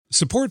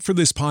Support for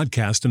this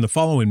podcast and the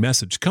following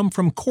message come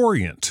from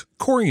Corient.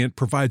 Corient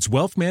provides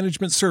wealth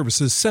management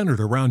services centered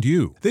around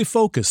you. They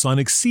focus on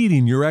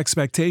exceeding your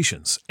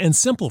expectations and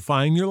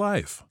simplifying your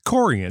life.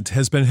 Corient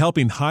has been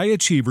helping high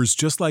achievers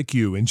just like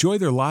you enjoy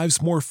their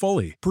lives more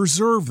fully,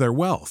 preserve their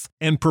wealth,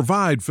 and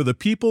provide for the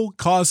people,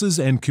 causes,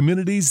 and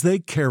communities they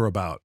care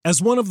about. As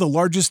one of the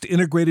largest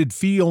integrated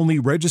fee-only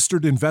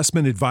registered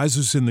investment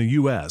advisors in the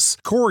U.S.,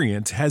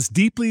 Corient has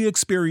deeply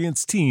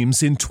experienced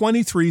teams in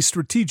 23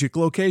 strategic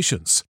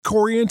locations.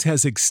 Corient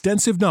has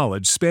extensive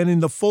knowledge spanning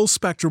the full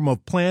spectrum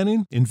of planning,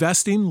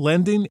 investing,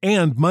 lending,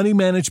 and money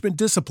management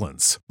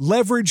disciplines.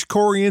 Leverage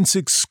Corient's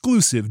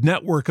exclusive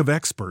network of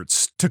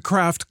experts to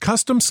craft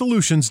custom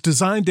solutions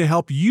designed to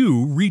help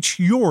you reach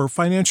your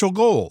financial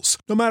goals,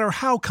 no matter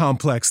how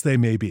complex they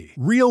may be.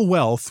 Real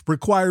wealth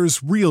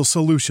requires real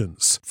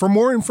solutions. For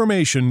more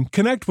information,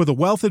 connect with a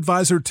wealth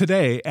advisor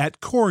today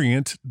at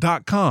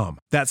Corient.com.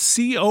 That's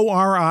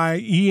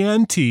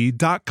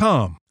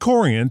Corient.com.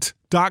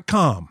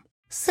 Corient.com.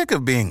 Sick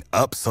of being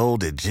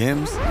upsold at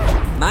gyms?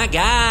 My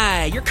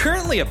guy, you're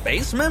currently a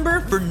base member?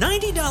 For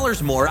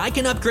 $90 more, I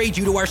can upgrade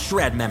you to our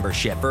Shred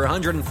membership. For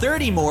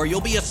 $130 more,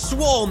 you'll be a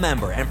Swole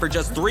member. And for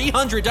just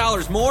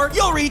 $300 more,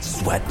 you'll reach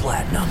Sweat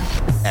Platinum.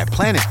 At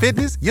Planet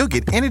Fitness, you'll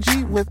get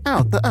energy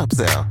without the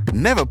upsell.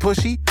 Never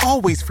pushy,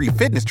 always free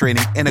fitness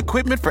training and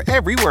equipment for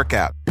every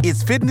workout.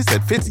 It's fitness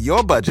that fits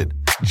your budget.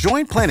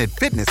 Join Planet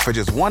Fitness for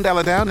just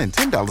 $1 down and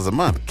 $10 a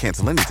month.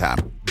 Cancel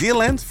anytime.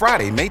 Deal ends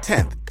Friday, May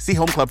 10th. See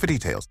Home Club for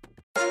details.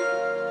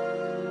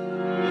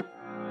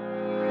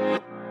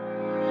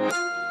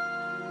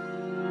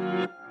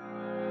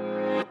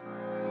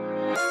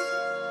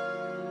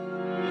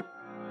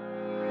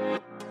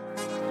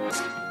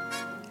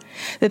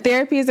 The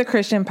Therapy as a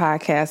Christian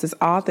podcast is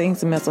all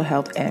things mental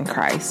health and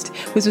Christ.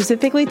 We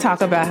specifically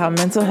talk about how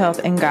mental health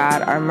and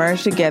God are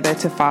merged together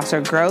to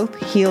foster growth,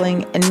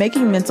 healing, and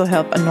making mental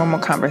health a normal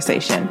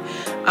conversation.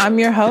 I'm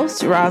your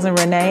host, Roslyn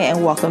Renee,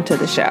 and welcome to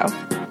the show.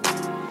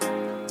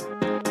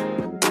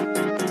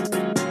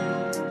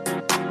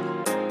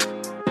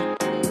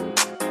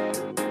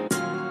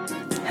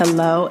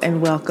 Hello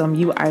and welcome.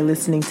 You are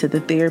listening to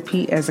the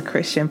Therapy as a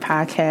Christian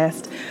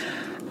podcast.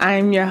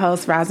 I'm your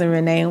host, Roslyn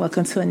Renee, and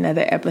welcome to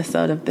another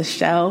episode of the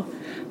show.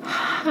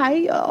 Hi,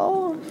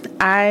 y'all.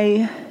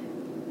 I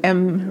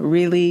am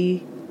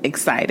really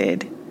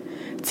excited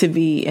to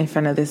be in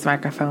front of this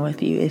microphone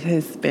with you. It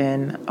has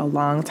been a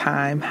long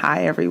time.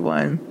 Hi,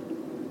 everyone.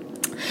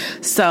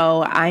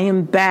 So I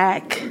am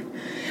back,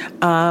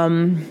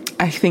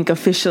 I think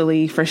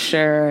officially for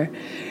sure.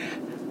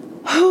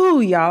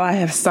 Y'all, I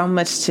have so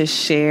much to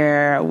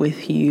share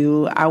with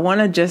you. I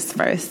want to just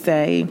first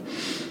say,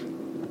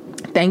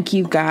 thank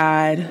you,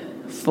 God,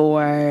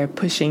 for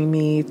pushing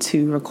me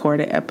to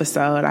record an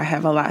episode. I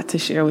have a lot to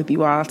share with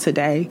you all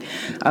today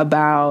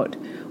about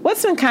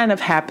what's been kind of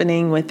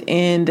happening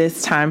within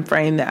this time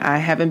frame that I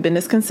haven't been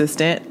as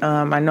consistent.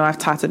 I know I've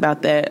talked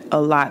about that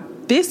a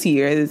lot this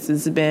year. This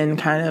has been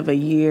kind of a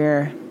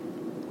year,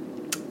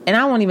 and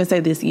I won't even say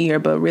this year,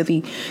 but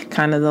really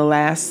kind of the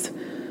last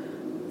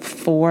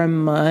 4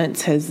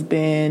 months has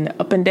been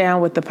up and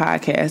down with the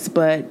podcast,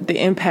 but the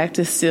impact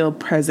is still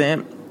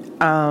present.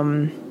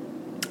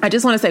 I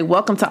just want to say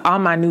welcome to all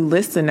my new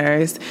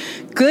listeners.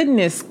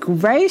 Goodness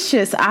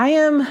gracious, I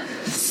am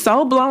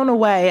so blown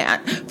away.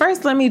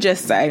 First, let me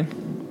just say,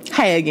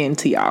 hey again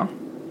to y'all.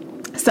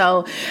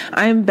 So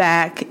I'm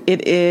back.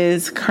 It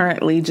is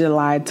currently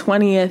July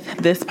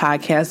 20th. This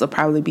podcast will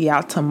probably be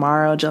out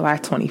tomorrow, July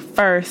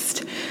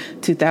 21st,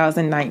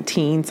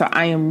 2019. So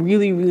I am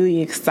really,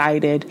 really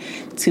excited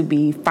to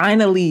be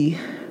finally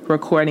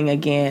recording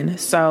again.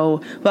 So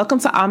welcome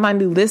to all my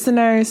new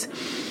listeners.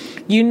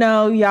 You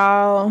know,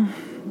 y'all,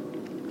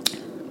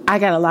 I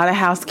got a lot of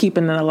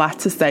housekeeping and a lot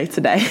to say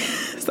today.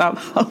 So I'm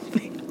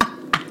hoping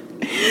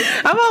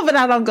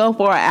I don't go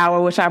for an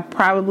hour, which I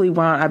probably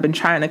won't. I've been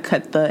trying to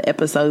cut the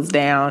episodes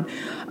down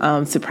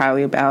to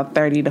probably about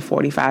 30 to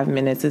 45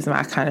 minutes is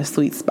my kind of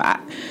sweet spot.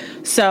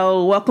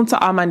 So welcome to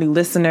all my new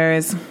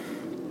listeners.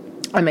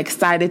 I'm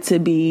excited to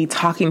be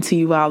talking to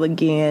you all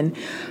again.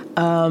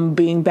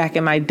 Being back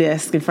at my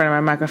desk in front of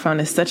my microphone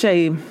is such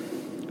a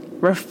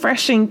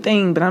refreshing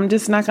thing, but I'm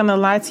just not going to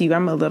lie to you.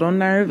 I'm a little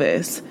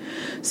nervous.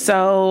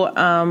 So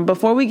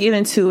before we get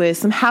into it,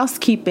 some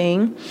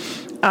housekeeping.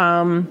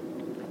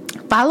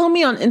 Follow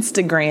me on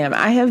Instagram.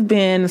 I have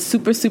been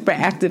super, super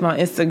active on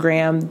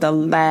Instagram the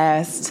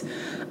last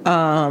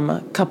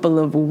couple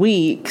of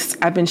weeks.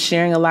 I've been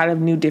sharing a lot of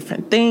new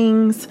different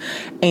things,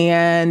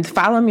 and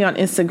follow me on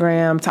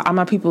Instagram. To all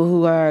my people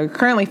who are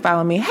currently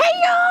following me, hey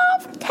y'all,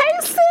 hey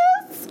sis.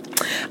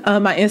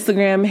 My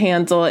Instagram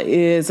handle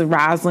is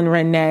Roslyn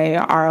Renee,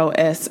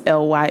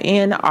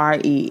 RoslynRene.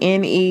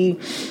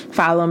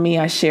 Follow me.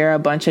 I share a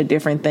bunch of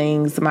different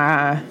things.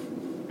 My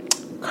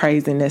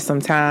craziness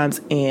sometimes,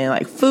 and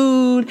like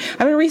food. I've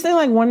been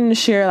recently wanting to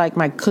share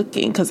my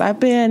cooking, because I've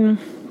been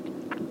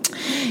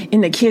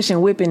in the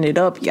kitchen whipping it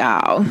up,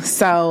 y'all.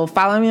 So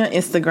follow me on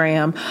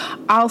Instagram.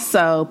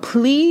 Also,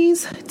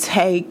 please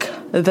take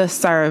the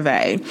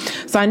survey.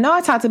 So I know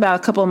I talked about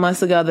a couple of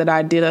months ago that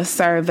I did a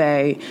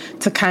survey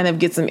to kind of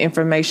get some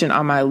information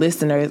on my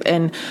listeners.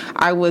 And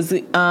I was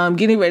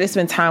getting ready to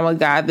spend time with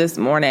God this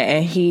morning,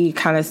 and he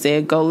kind of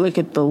said, go look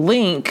at the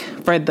link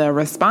for the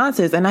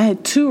responses. And I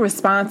had 2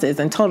 responses.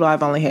 In total,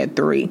 I've only had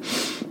 3.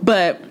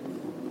 But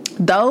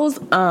those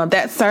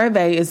that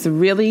survey is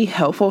really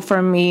helpful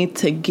for me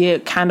to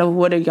get kind of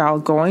what are y'all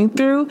going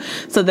through,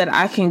 so that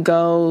I can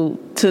go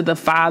to the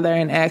Father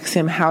and ask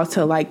him how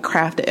to like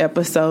craft an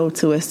episode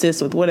to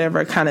assist with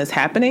whatever kind of is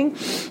happening.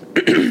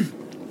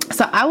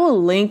 So I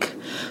will link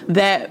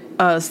that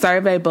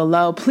survey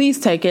below. Please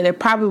take it. It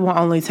probably will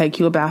only take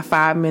you about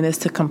 5 minutes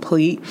to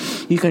complete.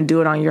 You can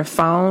do it on your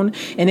phone,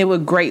 and I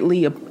would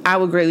greatly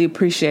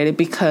appreciate it,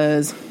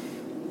 because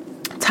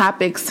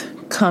topics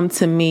come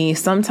to me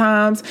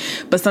sometimes,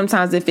 but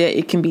sometimes if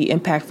it can be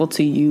impactful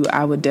to you,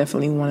 I would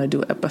definitely want to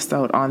do an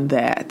episode on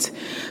that.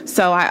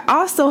 So I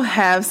also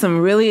have some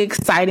really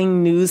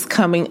exciting news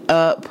coming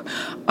up.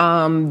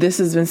 This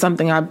has been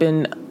something I've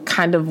been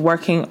kind of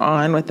working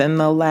on within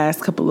the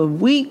last couple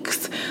of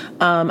weeks.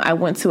 I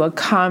went to a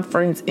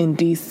conference in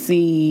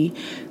DC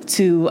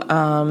to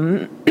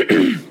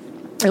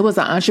it was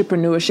an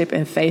entrepreneurship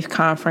and faith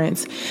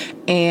conference,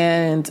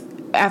 and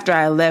after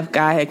I left,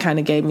 God had kind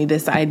of gave me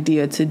this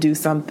idea to do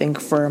something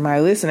for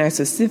my listeners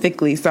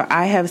specifically. So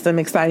I have some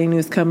exciting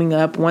news coming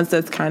up. Once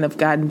that's kind of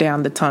gotten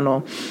down the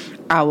tunnel,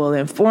 I will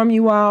inform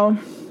you all.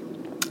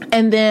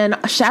 And then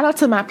shout out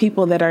to my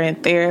people that are in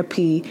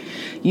therapy.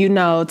 You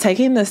know,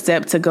 taking the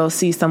step to go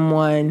see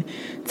someone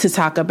to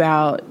talk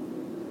about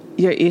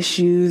your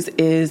issues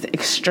is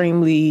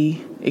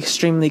extremely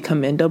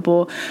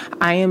commendable.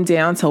 I am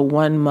down to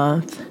 1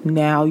 month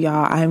now,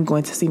 y'all. I am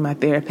going to see my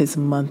therapist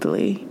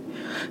monthly.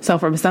 So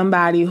from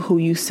somebody who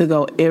used to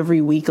go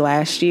every week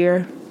last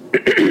year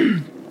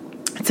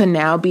to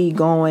now be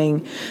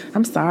going,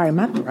 I'm sorry,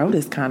 my throat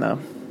is kind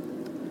of,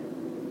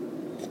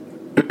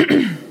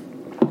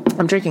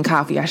 I'm drinking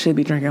coffee. I should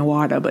be drinking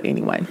water, but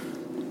anyway,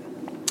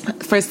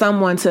 for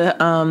someone to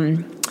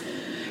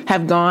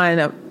have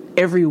gone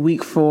every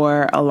week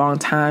for a long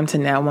time to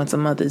now once a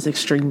month is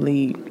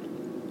extremely,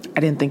 I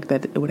didn't think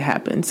that it would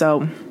happen.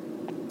 So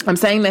I'm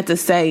saying that to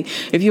say,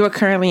 if you are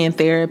currently in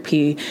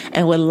therapy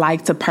and would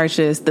like to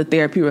purchase the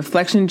Therapy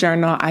Reflection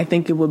Journal, I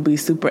think it would be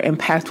super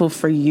impactful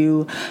for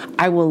you.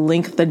 I will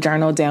link the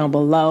journal down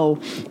below.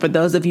 For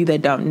those of you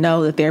that don't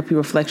know, the Therapy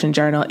Reflection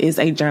Journal is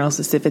a journal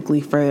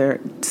specifically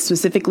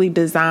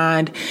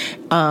designed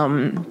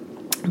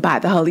by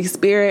the Holy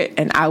Spirit,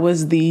 and I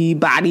was the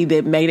body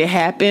that made it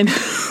happen.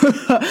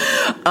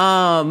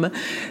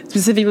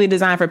 Specifically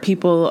designed for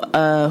people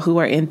who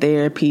are in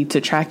therapy to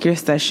track your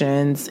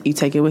sessions. You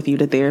take it with you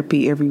to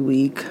therapy every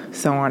week,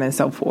 so on and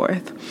so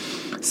forth.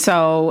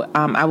 So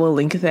I will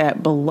link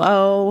that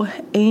below,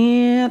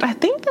 and I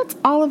think that's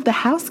all of the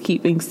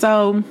housekeeping.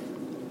 So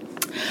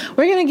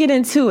we're going to get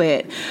into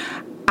it.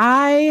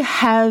 I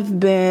have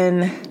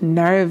been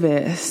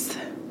nervous,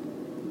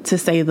 to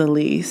say the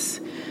least.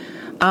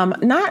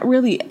 Not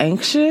really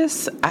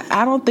anxious.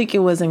 I don't think it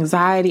was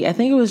anxiety. I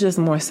think it was just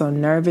more so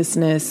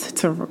nervousness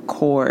to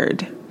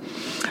record.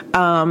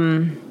 I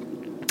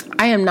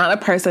am not a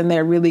person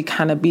that really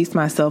kind of beats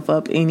myself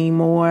up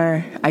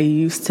anymore. I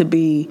used to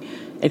be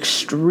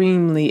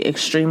extremely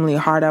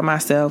hard on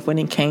myself when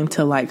it came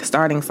to like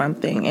starting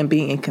something and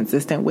being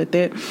inconsistent with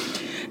it.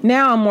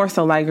 Now I'm more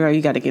so like, girl,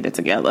 you got to get it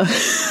together.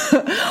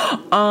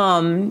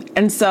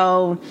 And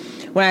so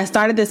when I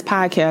started this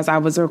podcast, I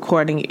was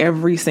recording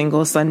every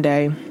single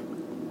Sunday,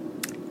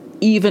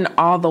 even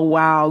all the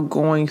while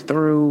going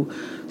through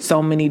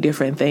so many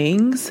different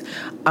things.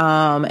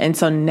 And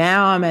so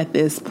now I'm at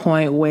this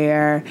point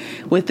where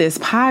with this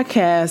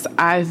podcast,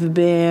 I've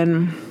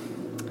been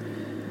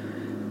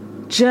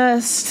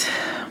just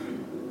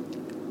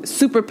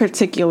super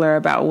particular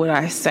about what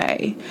I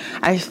say.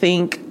 I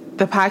think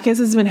the podcast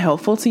has been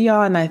helpful to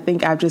y'all, and I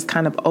think I've just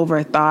kind of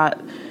overthought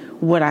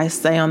what I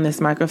say on this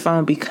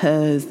microphone,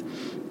 because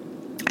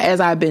as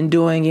I've been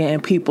doing it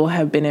and people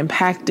have been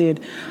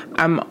impacted,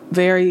 I'm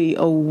very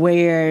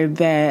aware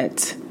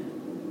that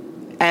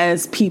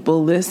as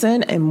people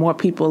listen and more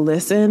people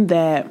listen,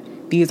 that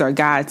these are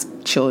God's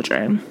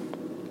children.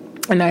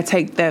 And I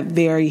take that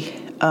very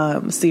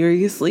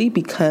seriously,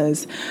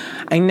 because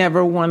I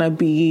never want to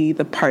be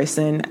the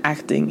person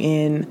acting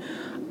in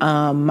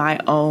my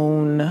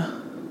own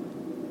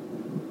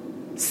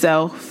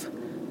self,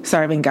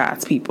 serving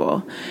God's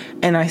people.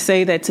 And I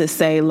say that to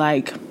say,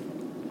 like,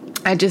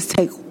 I just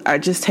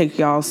take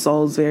y'all's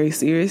souls very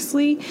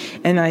seriously,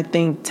 and I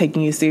think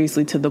taking you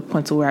seriously to the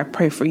point to where I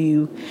pray for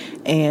you.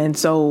 And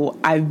so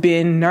I've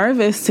been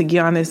nervous to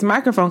get on this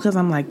microphone, because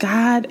I'm like,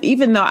 God,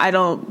 even though I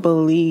don't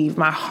believe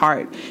my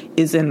heart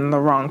is in the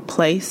wrong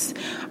place,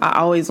 I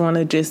always want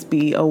to just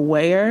be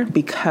aware,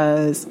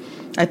 because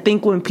I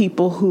think when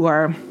people who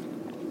are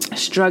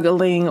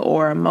struggling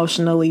or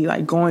emotionally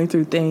like going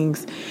through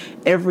things,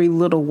 every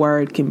little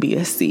word can be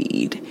a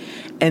seed.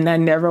 And I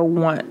never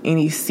want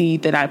any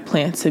seed that I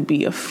plant to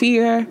be of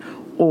fear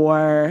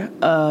or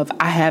of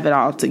I have it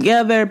all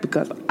together,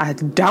 because I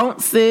don't,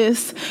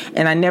 sis.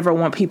 And I never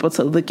want people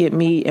to look at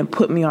me and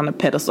put me on a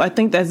pedestal. I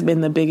think that's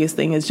been the biggest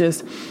thing, is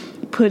just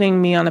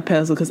putting me on a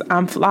pedestal, because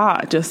I'm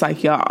flawed just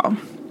like y'all.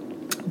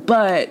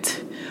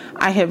 But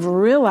I have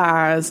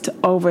realized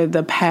over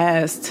the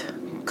past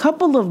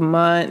couple of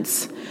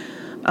months,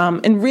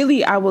 and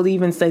really I will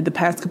even say the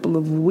past couple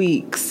of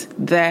weeks,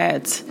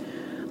 that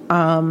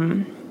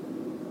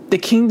the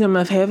kingdom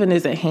of heaven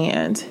is at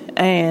hand,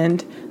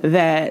 and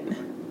that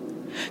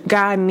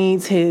God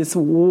needs his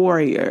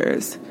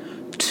warriors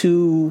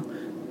to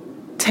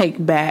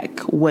take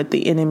back what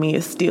the enemy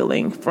is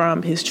stealing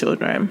from his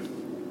children.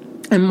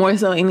 And more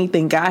so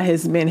anything, God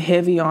has been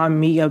heavy on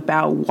me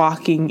about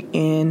walking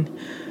in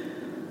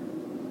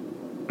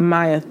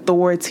my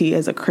authority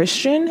as a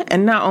Christian,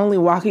 and not only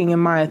walking in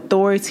my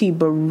authority,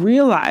 but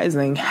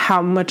realizing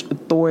how much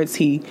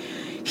authority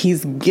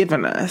he's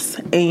given us.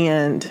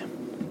 And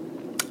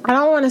I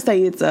don't want to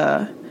say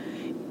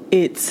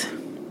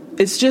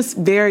it's just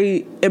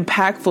very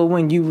impactful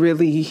when you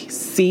really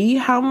see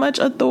how much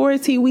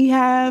authority we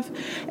have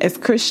as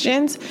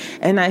Christians.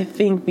 And I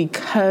think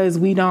because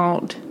we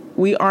aren't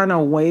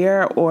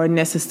aware or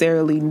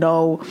necessarily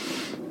know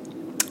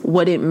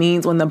what it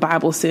means when the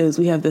Bible says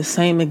we have the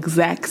same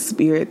exact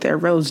spirit that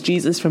rose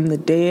Jesus from the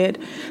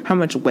dead, how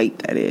much weight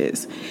that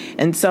is.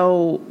 And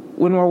so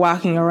when we're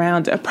walking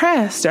around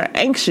depressed or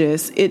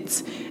anxious,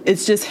 it's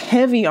just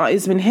heavy on,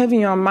 it's been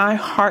heavy on my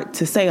heart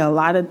to say a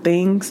lot of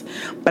things,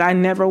 but I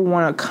never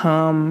want to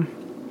come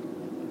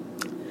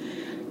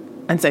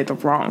and say the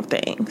wrong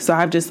thing. So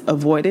I've just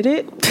avoided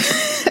it.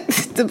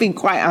 To be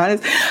quite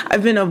honest,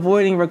 I've been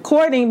avoiding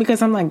recording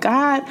because I'm like,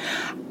 God,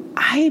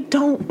 I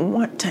don't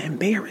want to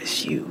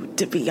embarrass you,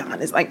 to be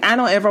honest. Like, I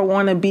don't ever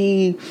want to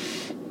be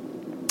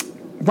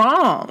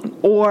wrong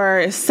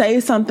or say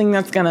something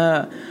that's going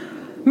to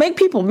make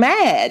people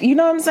mad. You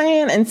know what I'm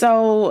saying? And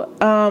so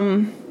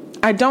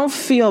I don't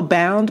feel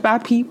bound by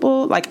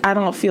people. Like, I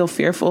don't feel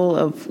fearful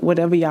of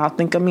whatever y'all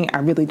think of me. I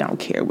really don't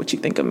care what you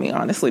think of me,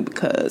 honestly,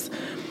 because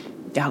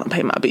y'all don't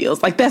pay my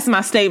bills. Like, that's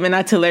my statement.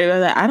 I tell everybody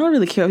that I don't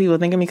really care what people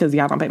think of me because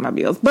y'all don't pay my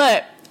bills.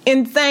 But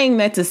in saying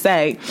that to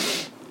say,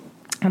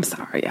 I'm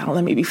sorry, y'all,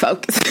 let me be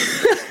focused.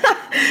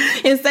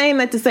 In saying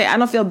that to say, I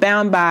don't feel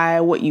bound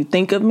by what you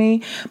think of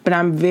me, but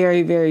I'm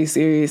very, very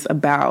serious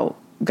about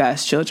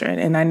God's children.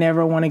 And I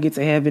never want to get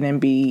to heaven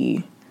and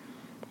be,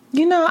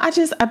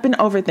 I've been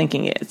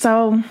overthinking it.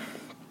 So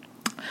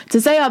to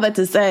say all that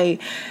to say,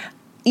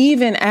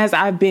 even as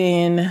I've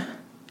been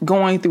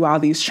going through all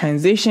these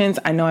transitions,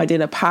 I know I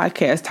did a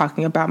podcast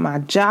talking about my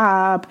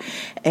job,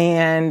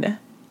 and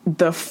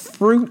the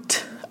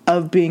fruit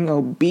of being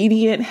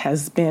obedient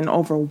has been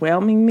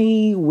overwhelming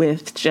me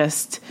with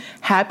just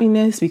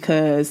happiness,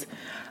 because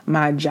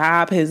my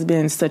job has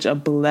been such a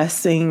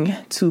blessing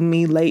to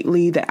me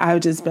lately that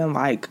I've just been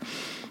like,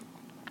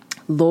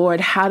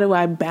 Lord, how do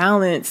I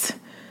balance,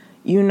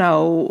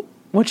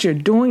 what you're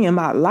doing in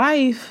my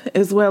life,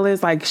 as well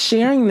as like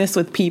sharing this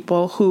with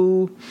people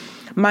who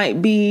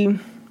might be,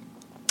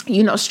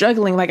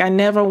 struggling. Like, I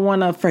never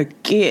want to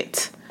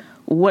forget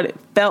what it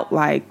felt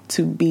like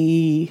to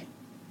be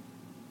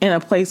in a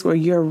place where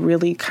you're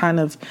really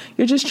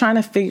you're just trying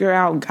to figure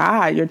out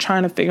God. You're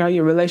trying to figure out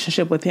your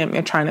relationship with him.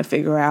 You're trying to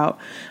figure out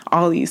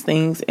all these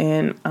things.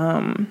 And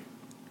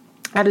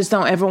I just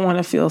don't ever want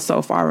to feel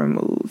so far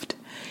removed.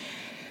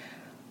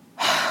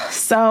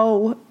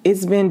 So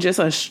it's been just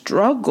a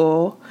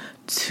struggle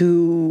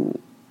to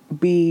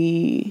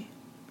be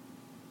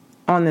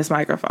on this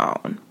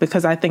microphone,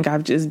 because I think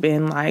I've just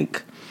been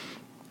like,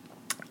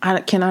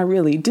 can I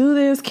really do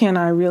this? Can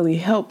I really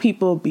help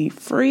people be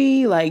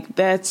free? Like,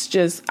 that's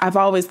just, I've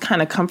always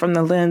kind of come from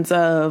the lens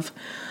of,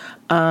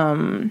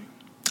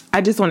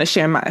 I just want to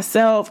share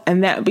myself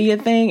and that be a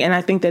thing. And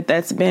I think that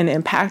that's been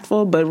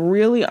impactful. But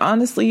really,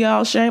 honestly,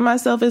 y'all, sharing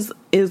myself is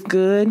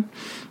good.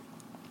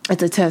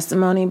 It's a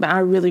testimony, but I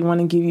really want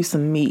to give you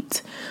some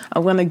meat. I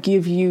want to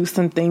give you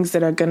some things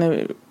that are going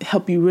to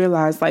help you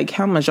realize like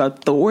how much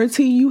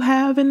authority you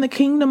have in the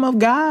kingdom of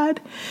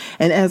God.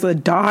 And as a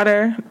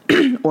daughter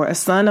or a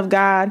son of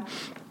God,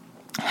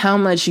 how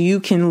much you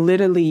can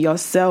literally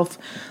yourself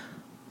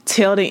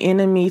tell the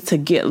enemy to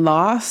get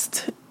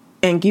lost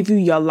and give you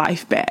your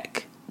life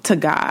back to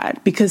God,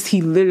 because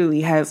he literally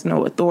has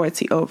no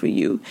authority over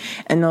you,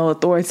 and no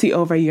authority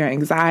over your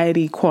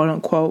anxiety, quote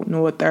unquote,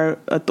 no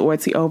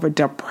authority over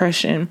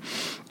depression.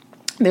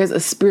 There's a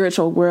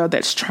spiritual world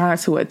that's trying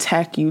to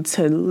attack you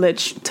to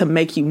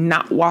make you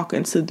not walk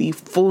into the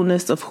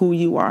fullness of who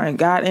you are in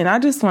God. And I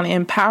just want to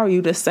empower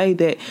you to say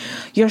that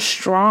you're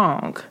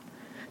strong.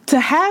 To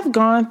have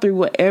gone through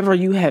whatever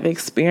you have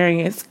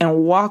experienced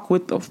and walk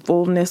with the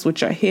fullness with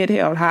your head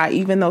held high,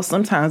 even though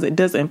sometimes it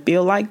doesn't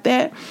feel like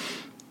that.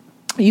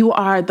 You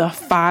are the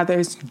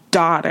Father's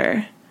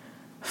daughter,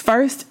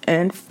 first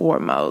and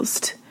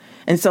foremost.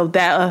 And so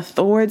that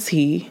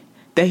authority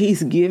that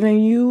he's given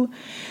you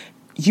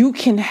you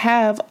can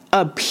have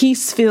a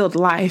peace-filled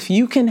life.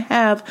 You can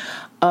have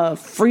a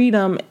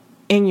freedom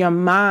in your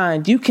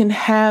mind. You can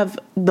have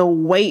the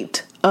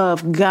weight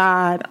of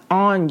God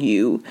on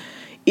you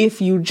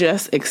if you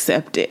just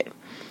accept it.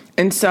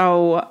 And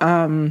so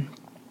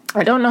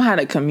I don't know how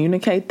to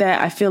communicate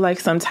that. I feel like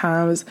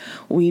sometimes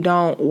we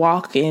don't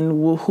walk in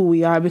who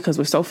we are because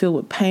we're so filled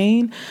with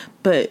pain,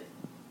 but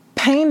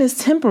pain is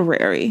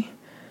temporary.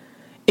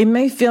 It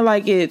may feel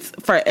like it's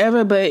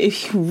forever, but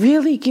if you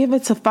really give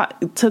it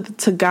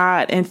to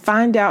God and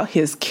find out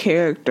his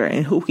character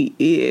and who he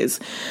is,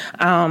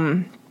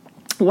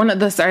 one of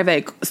the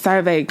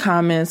survey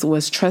comments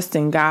was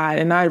trusting God.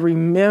 And I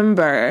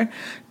remember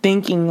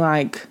thinking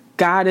like,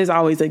 God is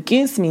always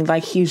against me.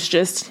 Like he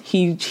just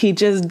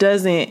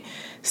doesn't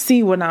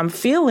see what I'm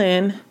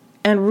feeling.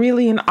 And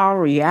really, in all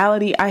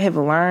reality, I have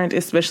learned,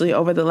 especially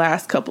over the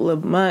last couple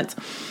of months,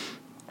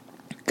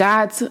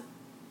 God's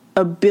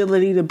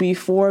ability to be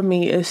for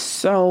me is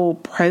so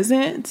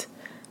present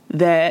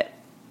that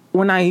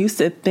when I used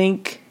to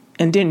think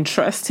and didn't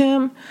trust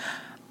him,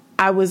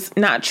 I was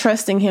not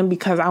trusting him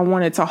because I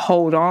wanted to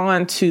hold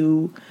on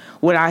to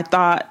what I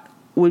thought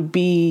would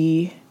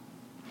be.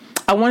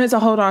 I wanted to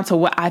hold on to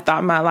what I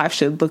thought my life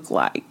should look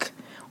like,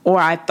 or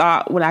I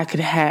thought what I could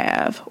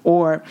have,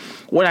 or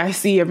what I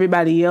see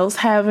everybody else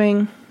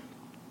having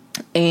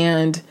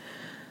and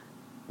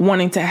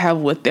wanting to have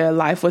what their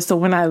life was. So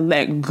when I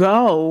let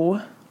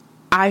go,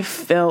 I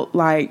felt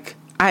like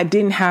I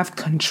didn't have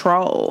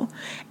control,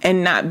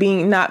 and not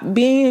being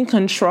in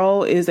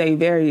control is a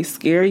very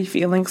scary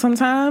feeling.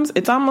 Sometimes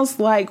it's almost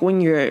like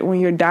when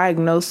you're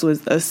diagnosed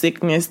with a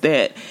sickness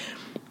that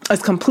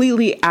is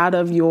completely out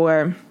of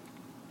your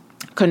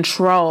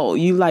control.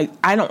 You like,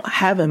 I don't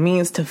have a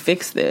means to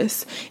fix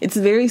this. It's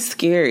very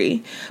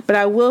scary. But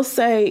I will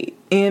say,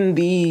 in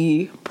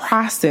the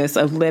process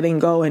of letting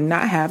go and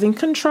not having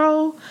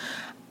control,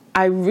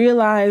 I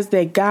realized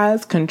that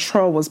God's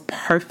control was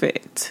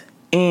perfect.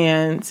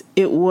 And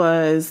it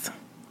was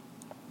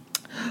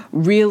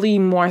really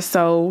more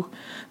so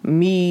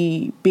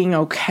me being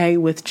okay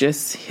with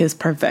just his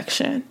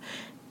perfection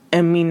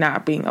and me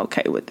not being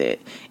okay with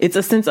it. It's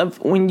a sense of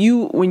when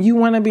you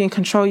want to be in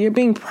control, you're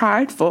being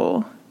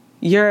prideful.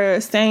 You're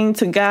saying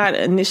to God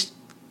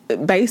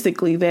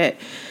basically that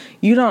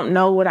you don't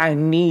know what I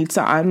need,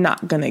 so I'm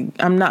not gonna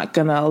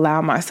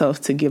allow myself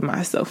to give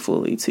myself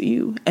fully to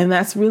you. And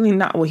that's really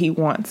not what he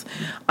wants.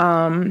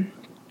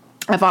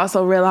 I've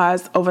also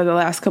realized over the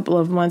last couple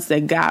of months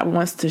that God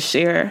wants to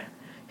share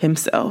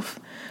himself.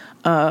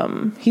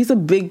 He's a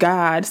big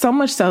God, so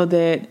much so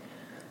that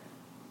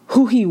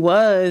who he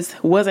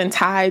wasn't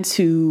tied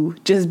to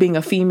just being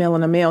a female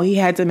and a male. He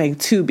had to make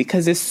two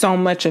because there's so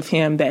much of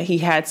him that he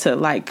had to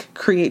like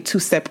create two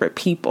separate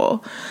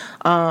people.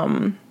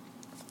 And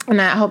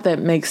I hope that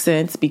makes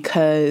sense,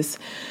 because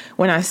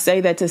when I say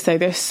that to say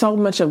there's so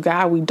much of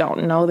God we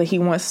don't know that he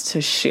wants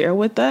to share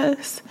with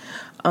us,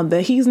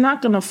 that he's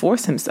not going to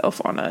force himself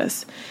on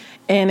us.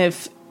 And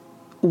if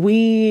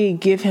we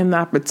give him the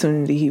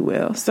opportunity, he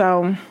will.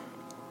 So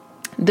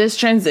this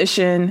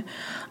transition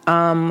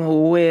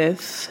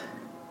with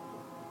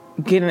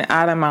getting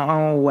out of my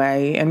own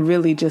way and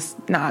really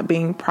just not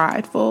being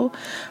prideful,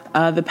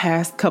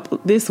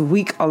 this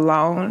week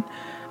alone,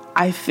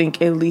 I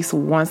think at least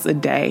once a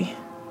day,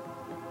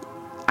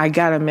 I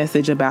got a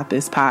message about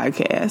this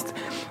podcast,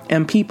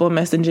 and people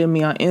messaging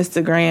me on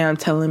Instagram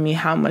telling me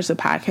how much the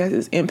podcast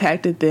has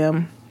impacted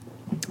them.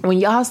 When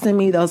y'all send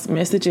me those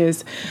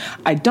messages,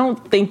 I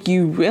don't think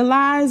you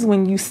realize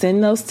when you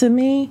send those to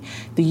me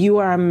that you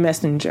are a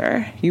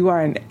messenger. You are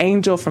an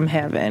angel from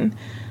heaven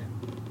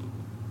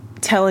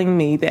telling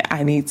me that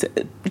I need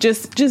to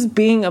just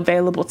being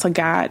available to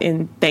God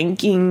and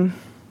thanking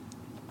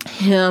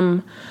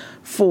him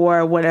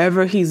for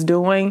whatever he's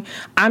doing.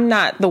 I'm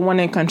not the one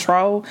in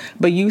control,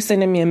 but you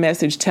sending me a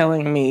message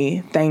telling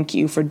me thank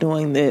you for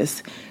doing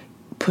this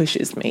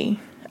pushes me.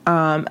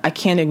 I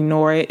can't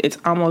ignore it. It's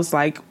almost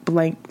like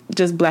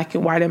just black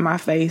and white in my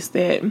face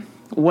that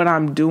what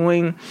I'm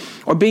doing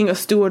or being a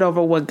steward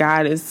over what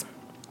God is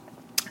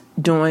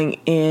doing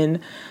in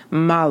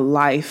my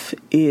life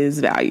is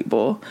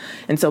valuable.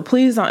 And so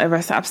please don't ever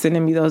stop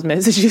sending me those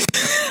messages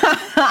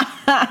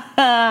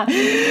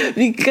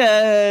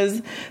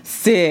because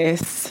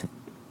sis,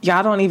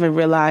 y'all don't even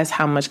realize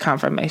how much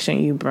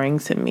confirmation you bring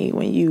to me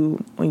when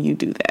you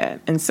do that.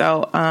 And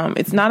so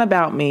it's not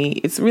about me.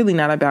 It's really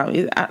not about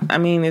me. I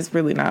mean, it's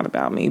really not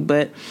about me,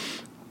 but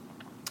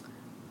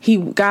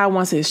God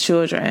wants his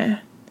children.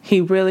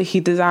 He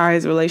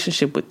desires a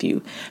relationship with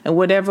you. And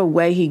whatever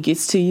way he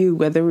gets to you,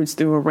 whether it's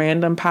through a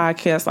random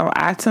podcast on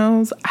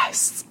iTunes, I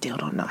still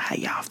don't know how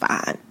y'all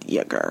find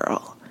your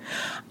girl.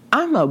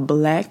 I'm a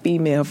black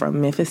female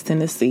from Memphis,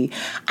 Tennessee.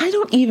 I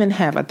don't even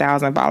have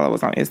 1,000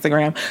 followers on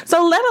Instagram.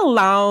 So let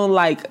alone,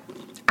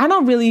 I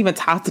don't really even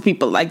talk to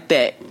people like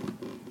that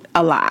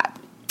a lot.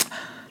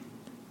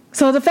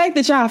 So the fact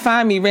that y'all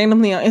find me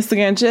randomly on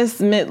Instagram just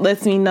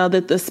lets me know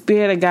that the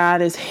Spirit of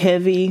God is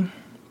heavy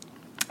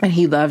and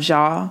he loves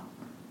y'all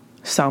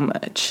so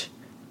much.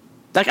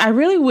 Like, I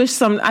really wish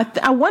one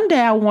day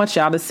I want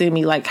y'all to send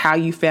me, like, how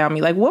you found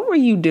me. Like, what were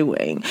you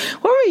doing?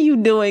 What were you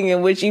doing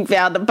in which you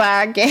found the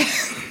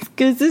podcast?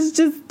 Because it's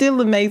just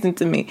still amazing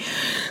to me.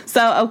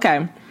 So,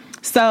 okay.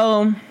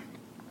 So,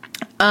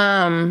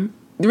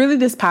 really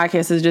this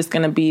podcast is just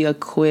going to be a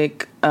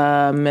quick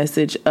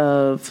message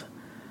of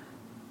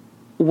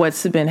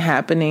what's been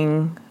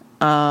happening,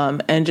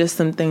 and just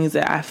some things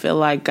that I feel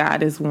like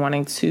God is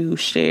wanting to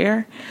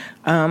share.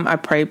 I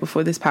prayed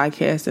before this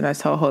podcast and I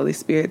told Holy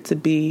Spirit to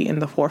be in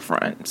the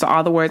forefront. So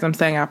all the words I'm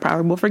saying, I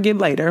probably will forget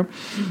later.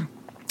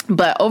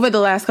 But over the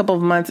last couple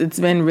of months, it's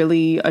been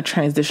really a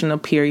transitional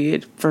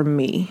period for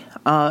me.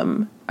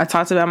 I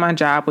talked about my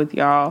job with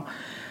y'all.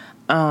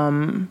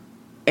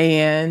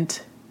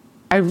 And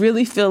I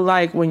really feel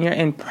like when you're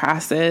in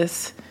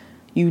process,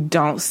 you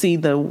don't see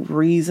the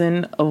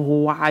reason of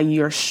why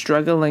you're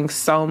struggling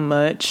so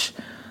much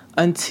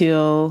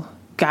until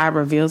God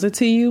reveals it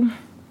to you.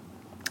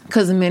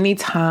 Because many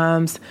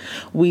times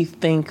we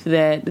think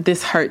that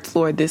this hurts,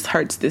 Lord, this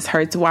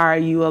hurts. Why are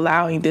you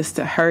allowing this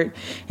to hurt?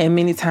 And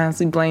many times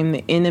we blame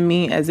the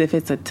enemy as if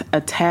it's an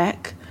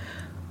attack.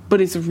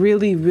 But it's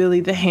really, really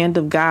the hand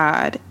of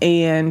God.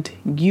 And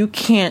you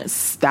can't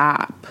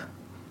stop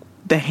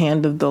the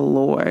hand of the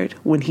Lord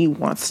when he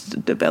wants to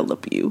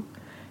develop you.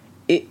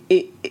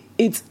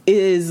 It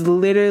is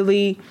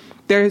literally,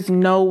 there's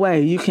no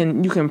way. You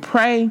can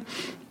pray,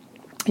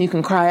 you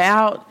can cry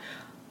out,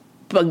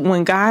 but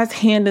when God's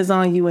hand is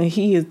on you and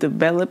he is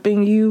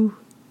developing you,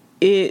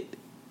 it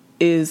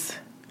is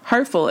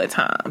hurtful at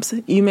times.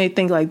 You may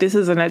think like, this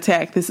is an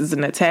attack.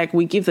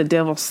 We give the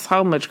devil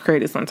so much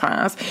credit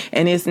sometimes.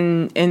 And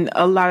and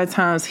a lot of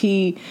times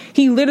he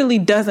literally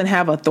doesn't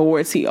have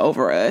authority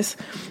over us.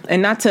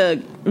 And not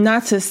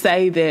to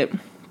say that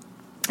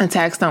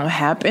attacks don't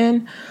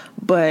happen,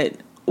 but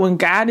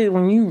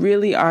when you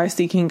really are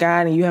seeking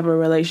God and you have a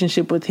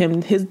relationship with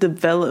him, his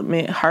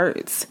development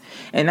hurts.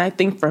 And I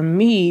think for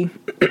me,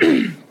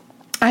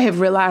 I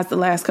have realized the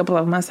last couple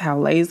of months how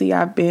lazy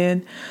I've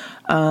been,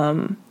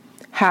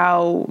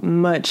 how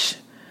much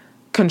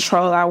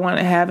control I want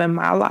to have in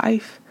my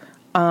life.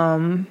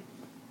 I've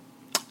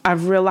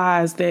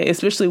realized that,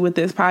 especially with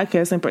this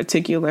podcast in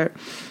particular,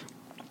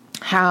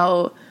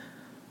 how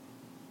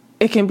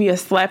it can be a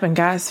slap in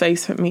God's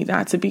face for me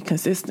not to be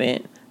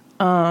consistent.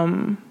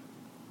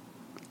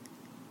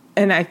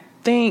 And I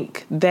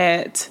think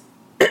that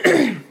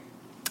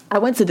I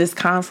went to this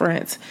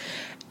conference,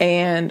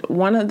 and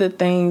one of the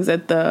things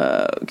that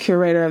the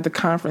curator of the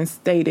conference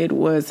stated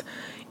was,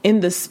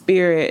 in the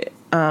spirit,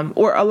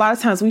 or a lot of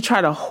times we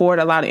try to hoard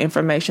a lot of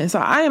information. So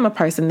I am a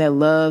person that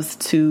loves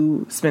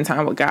to spend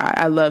time with God.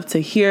 I love to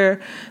hear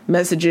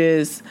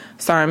messages,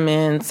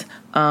 sermons,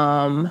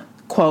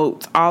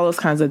 quotes, all those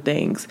kinds of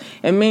things.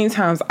 And many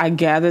times I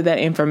gather that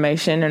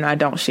information and I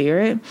don't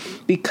share it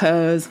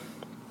because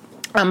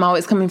I'm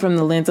always coming from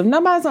the lens of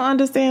nobody's gonna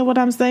understand what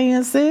I'm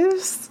saying,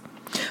 sis.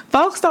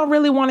 Folks don't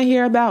really want to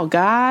hear about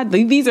God.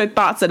 These are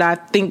thoughts that I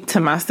think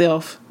to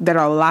myself that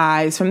are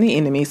lies from the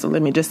enemy. So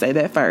let me just say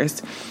that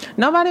first.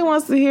 Nobody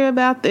wants to hear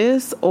about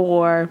this.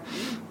 Or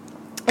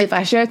if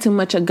I share too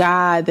much of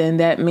God, then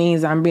that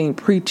means I'm being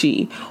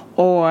preachy.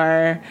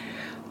 Or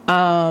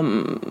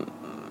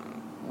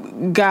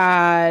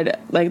God,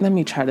 like, let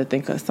me try to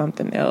think of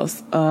something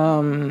else.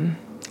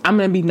 I'm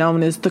going to be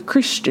known as the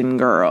Christian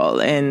girl,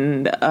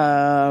 and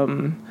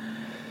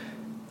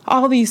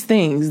all these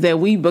things that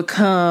we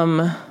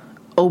become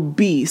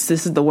obese.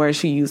 This is the word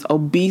she used,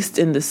 obese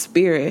in the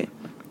spirit,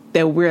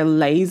 that we're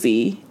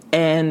lazy.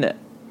 And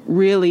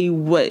really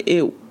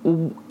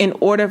in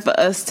order for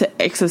us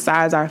to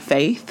exercise our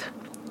faith,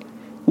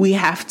 we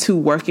have to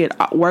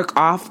work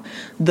off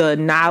the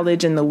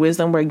knowledge and the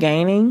wisdom we're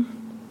gaining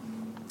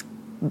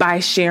by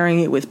sharing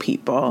it with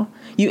people.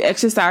 You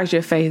exercise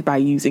your faith by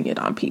using it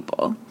on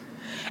people.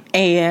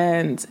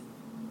 And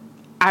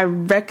I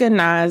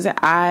recognize that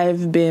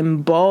I've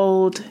been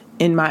bold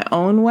in my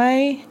own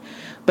way,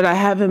 but I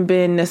haven't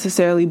been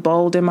necessarily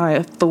bold in my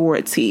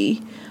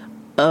authority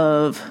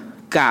of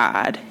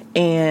God.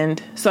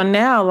 And so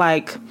now,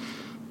 like,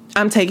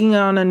 I'm taking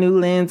on a new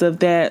lens of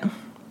that.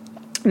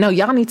 No,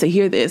 y'all need to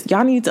hear this.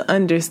 Y'all need to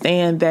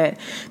understand that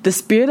the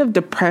spirit of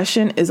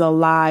depression is a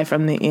lie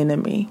from the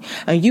enemy.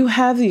 And you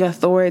have the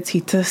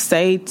authority to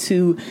say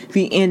to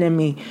the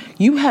enemy,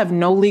 you have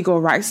no legal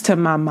rights to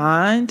my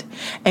mind,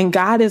 and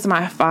God is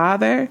my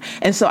Father.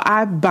 And so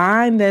I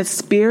bind that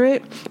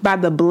spirit by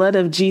the blood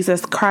of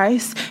Jesus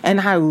Christ, and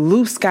I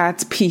loose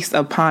God's peace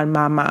upon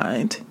my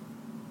mind.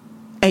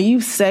 And you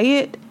say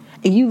it,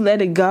 and you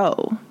let it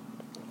go.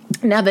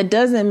 Now, that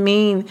doesn't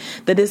mean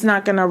that it's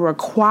not going to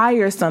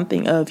require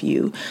something of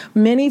you.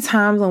 Many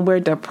times when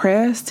we're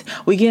depressed,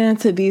 we get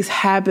into these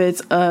habits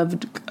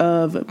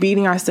of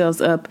beating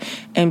ourselves up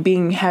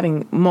and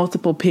having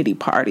multiple pity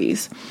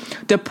parties.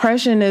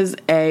 Depression is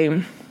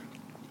a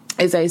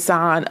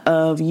sign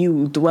of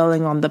you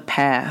dwelling on the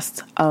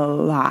past a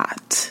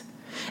lot.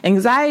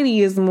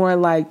 Anxiety is more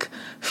like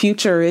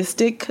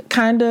futuristic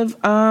kind of,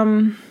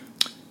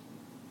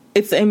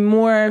 it's a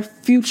more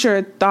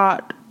future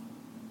thought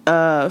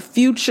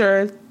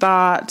future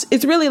thought.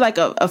 It's really like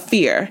a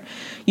fear.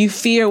 You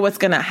fear what's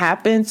going to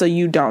happen, so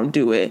you don't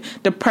do it.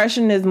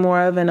 Depression is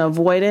more of an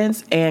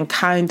avoidance and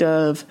kind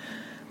of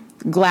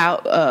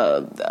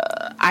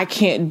I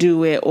can't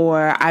do it,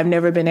 or I've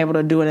never been able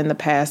to do it in the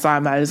past, so I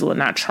might as well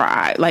not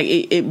try. Like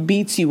it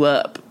beats you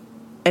up,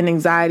 and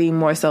anxiety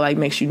more so like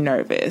makes you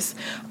nervous.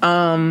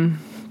 I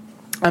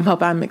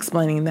hope I'm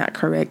explaining that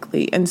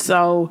correctly. And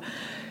so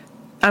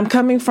I'm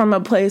coming from a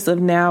place of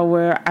now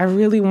where I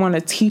really want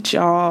to teach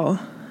y'all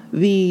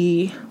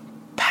the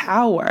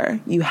power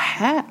you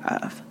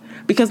have,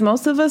 because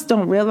most of us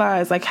don't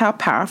realize like how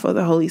powerful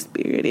the Holy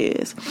Spirit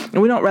is,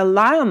 and we don't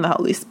rely on the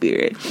Holy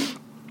Spirit.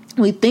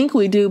 We think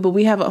we do, but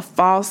we have a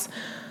false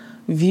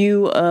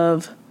view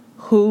of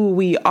who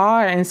we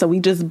are, and so we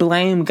just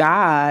blame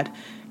God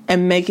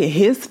and make it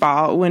his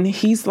fault when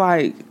he's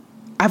like,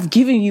 I've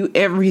given you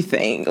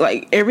everything.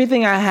 Like,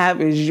 everything I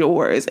have is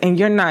yours, and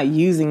you're not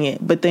using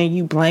it, but then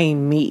you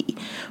blame me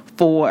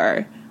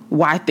for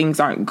why things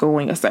aren't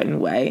going a certain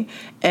way.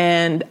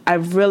 And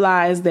I've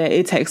realized that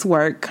it takes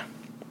work.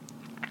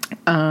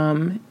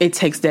 It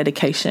takes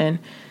dedication.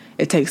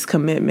 It takes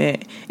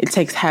commitment. It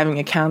takes having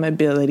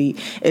accountability.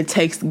 It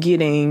takes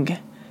getting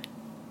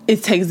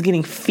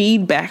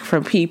feedback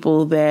from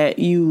people that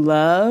you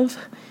love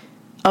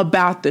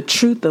about the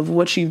truth of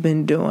what you've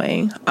been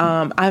doing.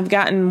 I've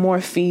gotten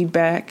more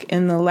feedback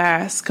in the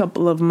last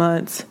couple of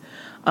months,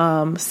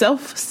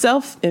 self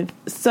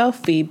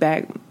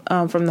feedback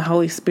from the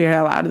Holy Spirit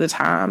a lot of the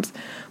times,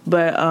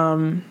 but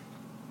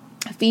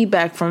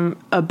feedback from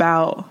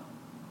about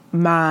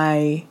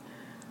my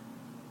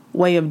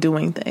way of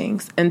doing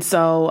things. And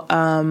so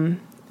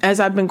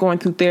as I've been going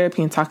through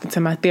therapy and talking to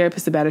my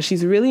therapist about it,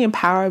 she's really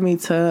empowered me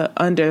to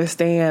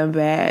understand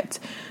that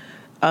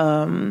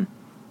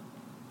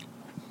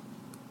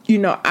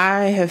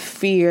I have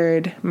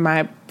feared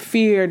my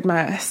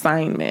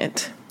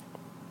assignment,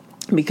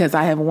 because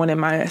I have wanted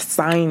my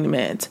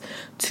assignment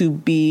to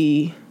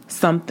be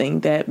something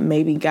that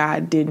maybe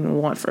God didn't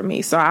want for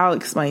me. So I'll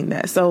explain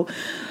that. So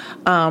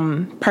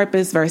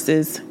purpose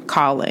versus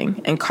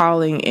calling, and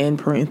calling in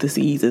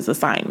parentheses is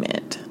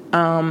assignment.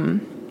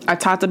 I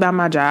talked about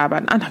my job. I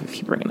know I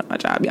keep bringing up my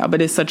job, y'all, but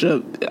I spend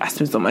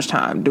so much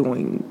time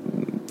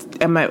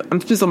I'm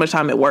spending so much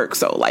time at work.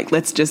 So like,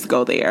 let's just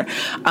go there.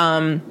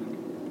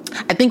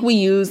 I think we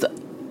use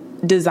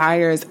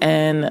desires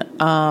and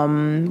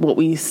what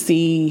we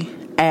see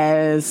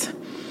as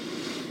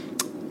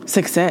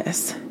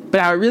success.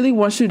 But I really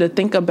want you to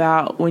think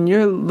about, when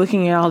you're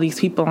looking at all these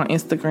people on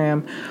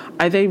Instagram,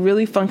 are they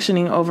really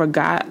functioning over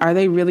God? Are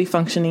they really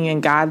functioning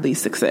in godly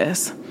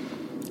success?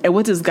 And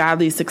what does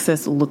godly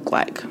success look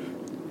like?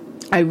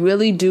 I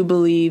really do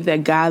believe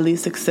that godly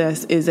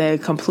success is a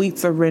complete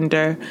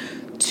surrender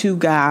to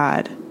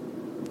God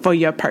for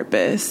your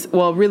purpose.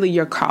 Well, really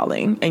your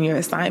calling and your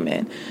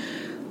assignment.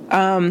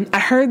 I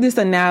heard this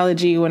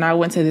analogy when I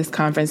went to this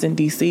conference in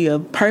DC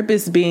of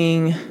purpose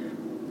being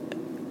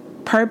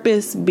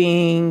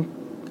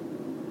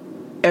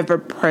ever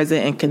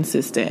present and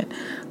consistent.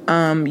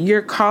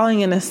 Your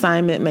calling and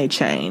assignment may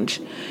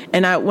change.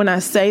 And when I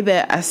say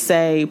that, I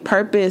say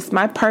purpose,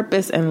 my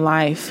purpose in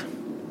life,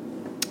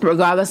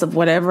 regardless of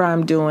whatever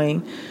I'm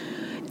doing.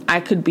 I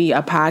could be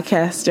a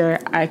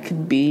podcaster. I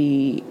could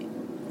be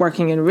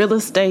working in real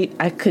estate.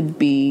 I could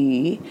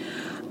be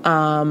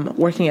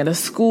working at a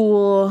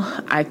school.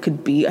 I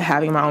could be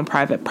having my own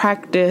private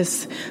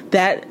practice.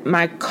 That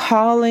my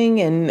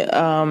calling and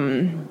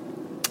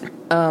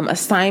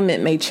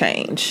assignment may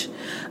change.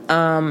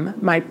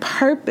 My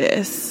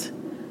purpose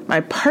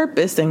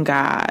in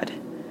God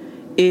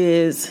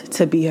is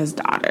to be his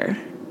daughter,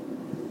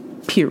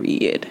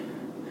 period.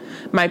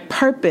 My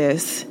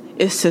purpose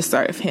is to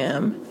serve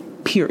him,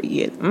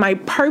 period. My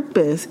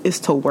purpose is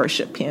to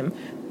worship him,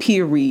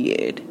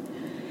 period.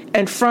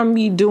 And from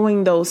me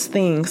doing those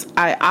things,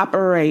 I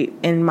operate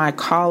in my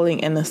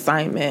calling and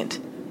assignment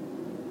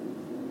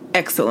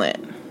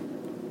excellent.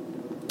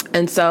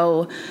 And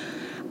so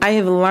I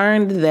have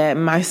learned that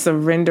my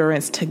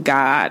surrenderance to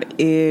God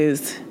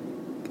is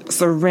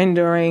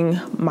surrendering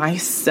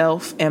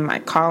myself and my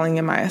calling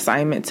and my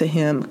assignment to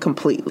him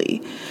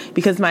completely,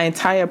 because my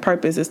entire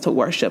purpose is to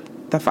worship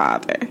the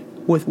Father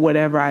with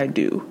whatever I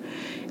do.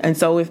 And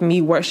so if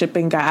me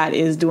worshiping God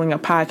is doing a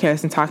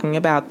podcast and talking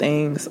about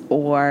things,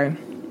 or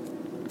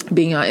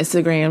being on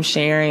Instagram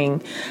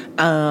sharing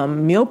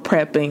meal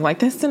prepping, like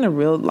that's been a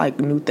real like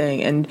new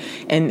thing,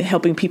 and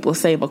helping people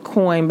save a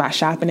coin by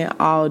shopping at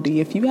Aldi.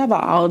 If you have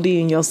an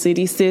Aldi in your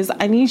city, sis,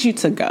 I need you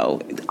to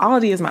go.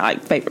 Aldi is my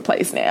like favorite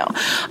place now.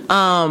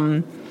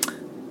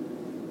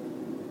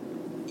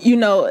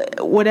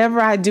 Whatever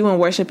I do in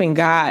worshiping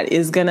God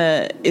is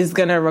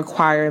gonna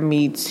require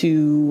me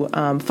to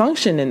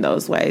function in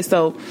those ways.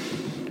 So,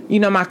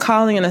 my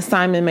calling and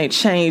assignment may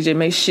change. It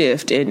may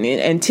shift.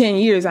 In 10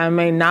 years, I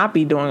may not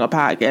be doing a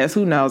podcast.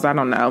 Who knows? I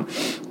don't know.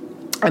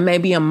 I may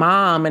be a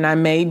mom, and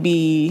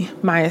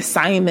my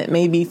assignment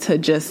may be to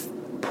just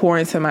pour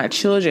into my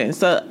children.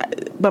 So,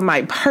 but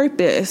my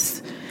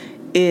purpose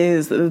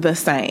is the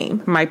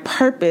same. My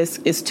purpose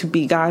is to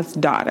be God's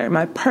daughter.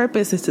 My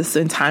purpose is to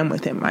spend time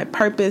with him. My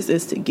purpose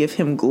is to give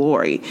him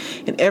glory.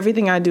 In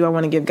everything I do, I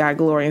want to give God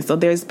glory. And so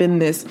there's been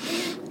this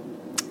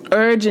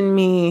urge in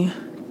me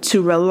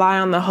to rely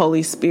on the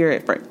Holy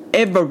Spirit for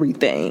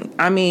everything.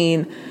 I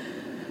mean,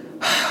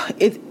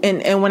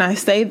 and when I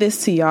say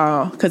this to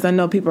y'all, because I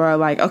know people are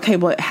like, okay,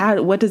 but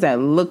what does that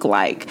look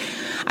like?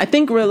 I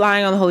think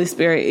relying on the Holy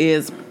Spirit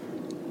is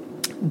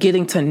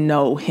getting to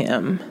know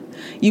him.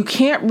 You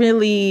can't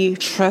really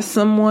trust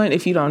someone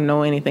if you don't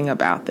know anything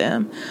about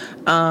them.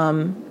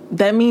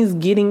 That means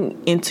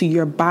getting into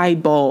your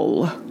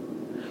Bible.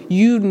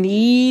 You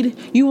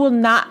will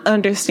not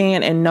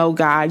understand and know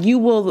God. You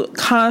will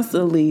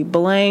constantly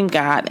blame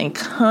God and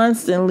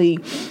constantly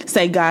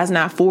say God's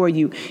not for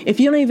you if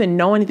you don't even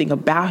know anything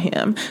about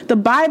him. The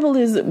Bible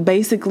is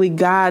basically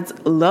God's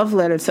love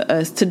letter to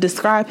us to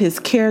describe his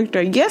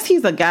character. Yes,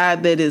 he's a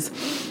God that is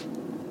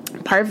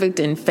perfect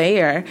and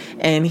fair,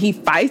 and he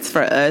fights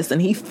for us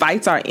and he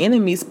fights our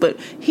enemies, but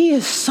he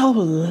is so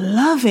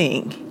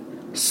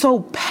loving, so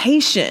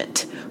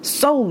patient,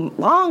 so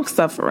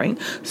long-suffering,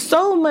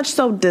 so much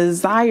so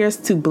desires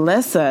to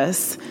bless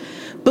us.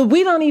 But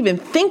we don't even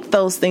think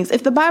those things.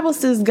 If the Bible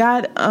says,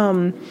 God,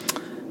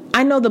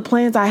 I know the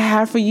plans I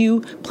have for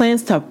you,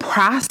 plans to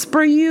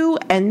prosper you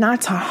and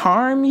not to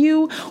harm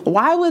you,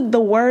 why would the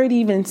word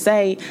even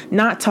say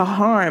not to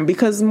harm?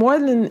 Because more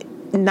than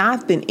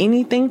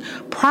anything,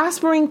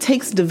 prospering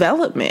takes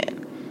development.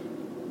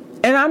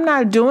 And I'm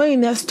not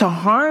doing this to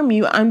harm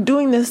you. I'm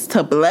doing this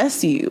to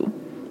bless you.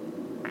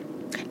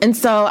 And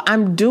so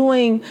I'm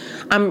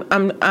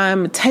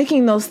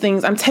taking those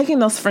things, I'm taking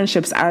those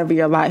friendships out of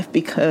your life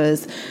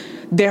because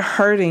they're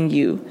hurting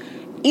you.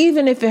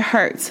 Even if it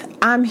hurts,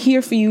 I'm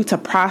here for you to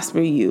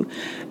prosper you.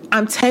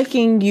 I'm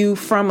taking you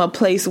from a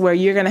place where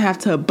you're going to have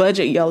to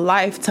budget your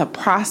life to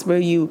prosper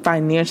you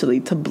financially,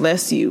 to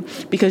bless you,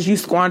 because you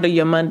squander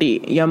your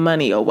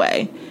money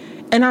away.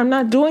 And I'm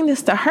not doing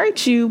this to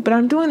hurt you, but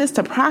I'm doing this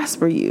to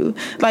prosper you.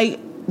 Like,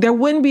 there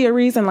wouldn't be a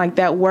reason like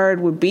that word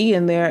would be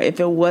in there if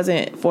it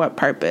wasn't for a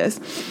purpose.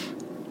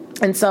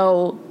 And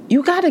so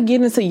you got to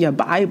get into your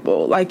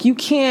Bible. Like, you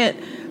can't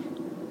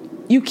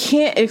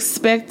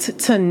expect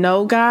to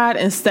know God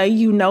and say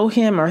you know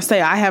him or say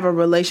I have a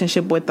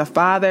relationship with the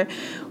Father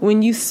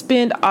when you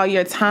spend all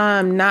your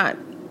time not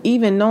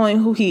even knowing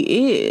who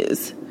he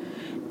is.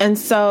 And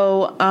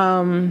so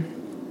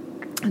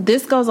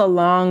this goes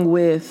along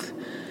with,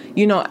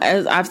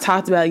 as I've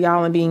talked about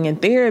y'all and being in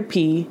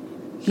therapy,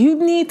 you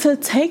need to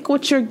take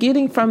what you're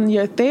getting from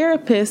your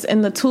therapist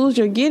and the tools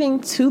you're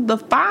getting to the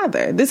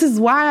Father. This is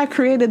why I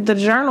created the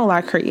journal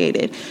I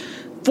created,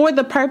 for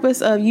the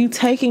purpose of you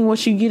taking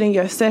what you get in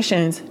your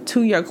sessions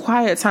to your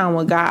quiet time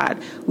with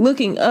God,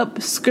 looking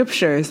up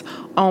scriptures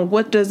on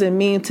what does it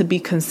mean to be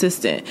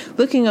consistent,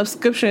 looking up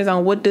scriptures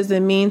on what does it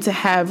mean to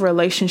have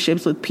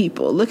relationships with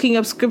people, looking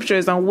up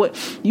scriptures on what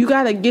you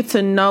got to get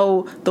to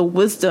know the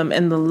wisdom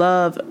and the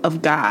love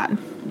of God.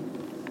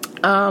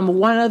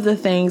 One of the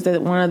things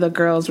that one of the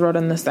girls wrote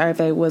in the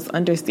survey was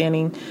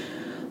understanding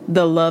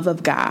the love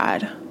of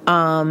God.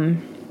 I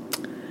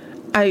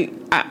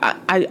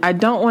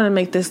don't want to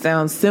make this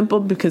sound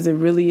simple because it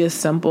really is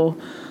simple.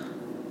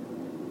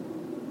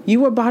 You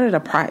were bought at a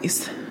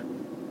price.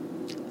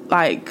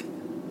 Like,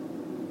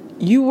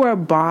 you were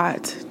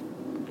bought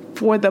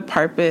for the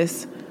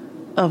purpose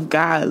of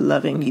God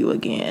loving you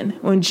again.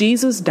 When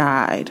Jesus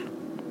died,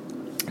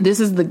 this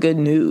is the good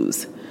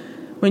news.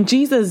 When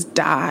Jesus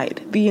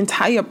died, the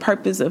entire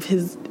purpose of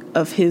his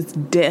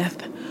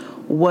death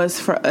was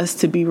for us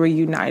to be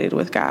reunited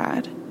with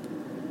God.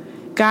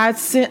 God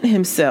sent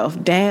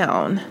himself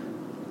down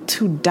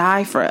to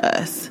die for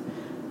us.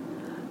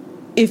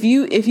 If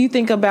you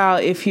think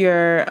about, if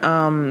you're,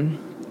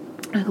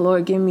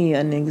 Lord, give me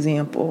an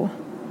example.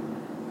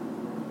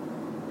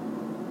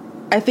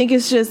 I think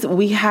it's just,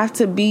 we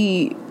can't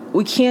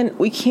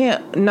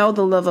know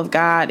the love of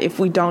God if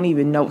we don't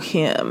even know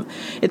him.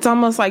 It's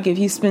almost like if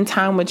you spend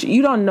time with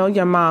you don't know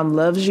your mom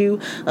loves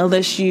you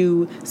unless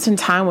you spend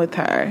time with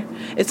her.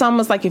 It's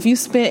almost like if you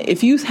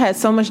had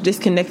so much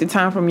disconnected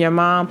time from your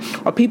mom,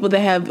 or people that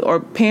have, or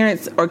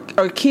parents or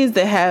kids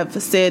that have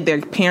said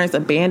their parents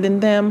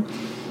abandoned them,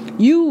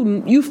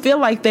 you feel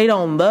like they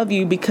don't love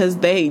you because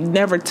they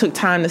never took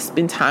time to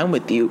spend time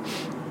with you.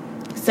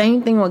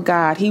 Same thing with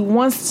God. He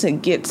wants to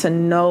get to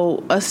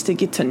know us, to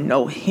get to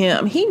know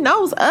him. He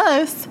knows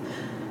us.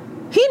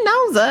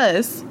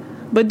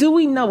 But do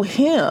we know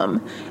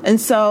him? And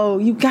so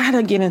you got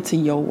to get into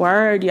your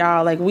word,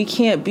 y'all. Like, we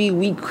can't be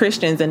weak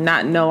Christians and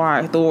not know our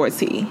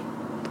authority.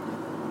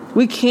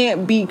 We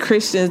can't be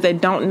Christians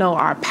that don't know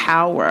our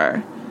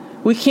power.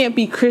 We can't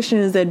be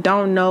Christians that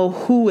don't know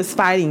who is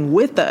fighting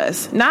with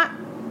us. Not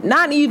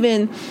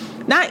even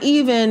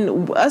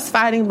us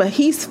fighting, but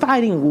he's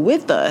fighting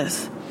with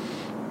us.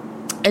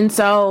 And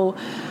so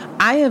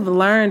I have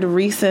learned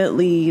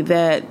recently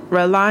that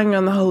relying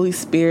on the Holy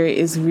Spirit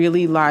is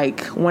really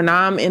like when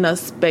I'm in a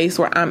space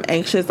where I'm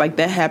anxious, like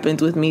that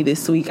happens with me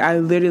this week. I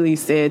literally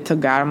said to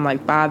God, I'm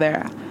like,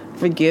 Father,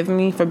 forgive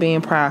me for being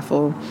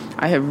prideful.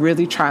 I have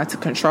really tried to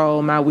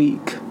control my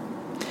week.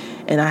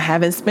 And I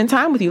haven't spent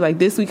time with you. Like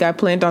this week, I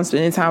planned on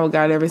spending time with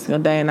God every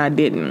single day, and I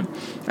didn't.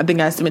 I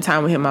think I spent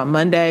time with him on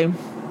Monday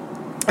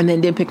and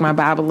then didn't pick my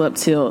Bible up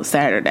till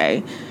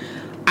Saturday.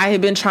 I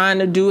have been trying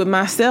to do it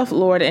myself,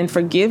 Lord, and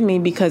forgive me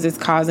because it's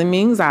causing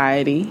me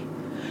anxiety.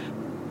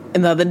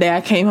 And the other day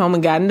I came home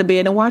and got into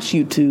bed and watched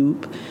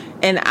YouTube.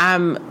 And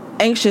I'm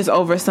anxious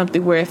over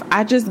something where if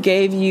I just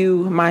gave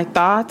you my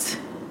thoughts,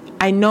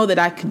 I know that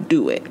I could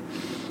do it.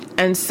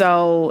 And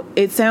so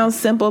it sounds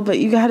simple, but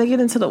you got to get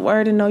into the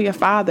word and know your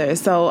Father.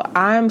 So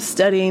I'm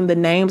studying the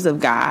names of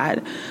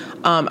God.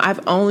 I've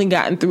only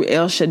gotten through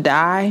El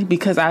Shaddai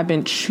because I've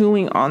been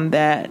chewing on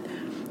that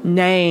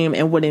name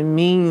and what it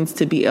means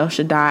to be El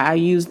Shaddai. I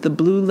used the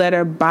Blue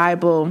Letter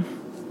Bible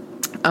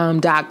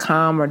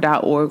 .com or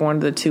 .org, one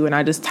of the two, and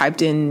I just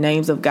typed in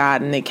names of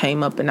God and it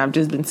came up, and I've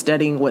just been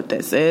studying what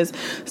that says,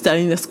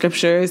 studying the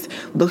scriptures,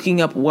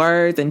 looking up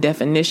words and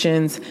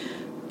definitions.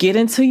 Get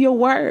into your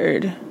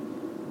word.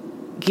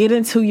 Get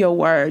into your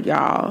word,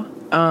 y'all.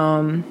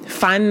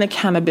 Find an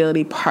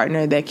accountability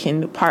partner that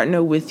can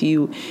partner with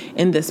you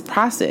in this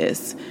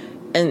process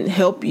and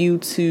help you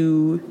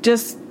to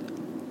just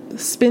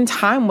spend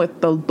time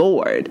with the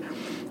Lord.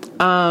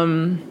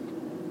 So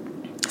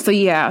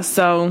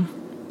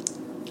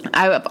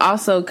I've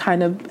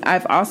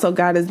also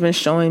God has been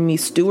showing me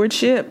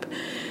stewardship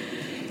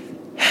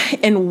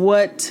and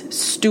what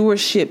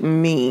stewardship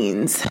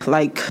means.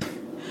 Like,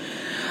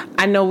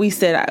 I know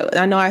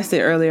I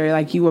said earlier,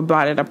 like, you were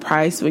bought at a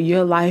price, but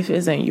your life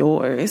isn't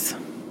yours.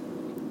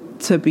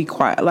 To be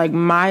quiet. Like,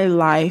 my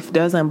life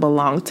doesn't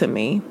belong to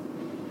me.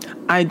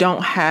 I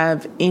don't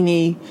have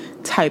any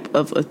type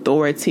of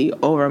authority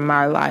over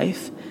my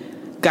life.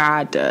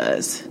 God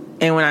does.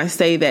 And when I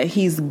say that,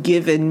 he's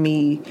given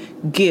me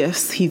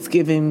gifts, he's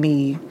given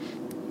me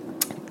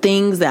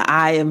things that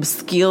I am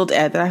skilled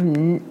at that I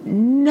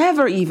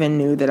never even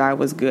knew that I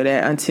was good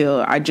at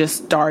until I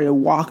just started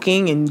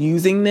walking and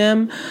using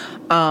them.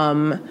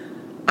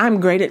 I'm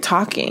great at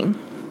talking.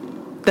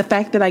 The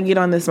fact that I get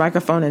on this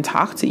microphone and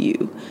talk to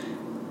you,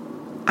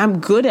 I'm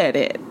good at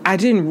it. I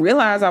didn't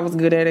realize I was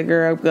good at it,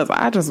 girl, because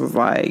I just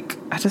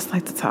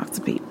like to talk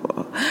to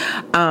people.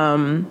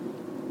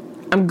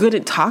 I'm good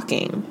at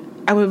talking.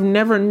 I would have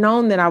never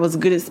known that I was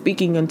good at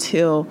speaking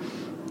until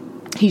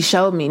he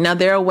showed me. Now,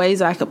 there are ways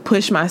that I could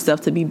push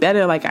myself to be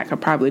better. Like, I could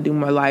probably do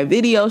more live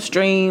video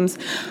streams.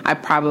 I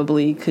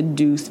probably could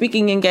do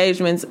speaking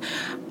engagements.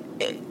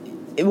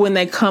 When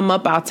they come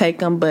up, I'll take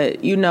them.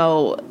 But,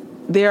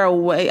 there are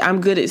ways. I'm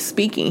good at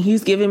speaking.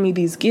 He's given me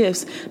these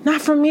gifts,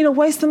 not for me to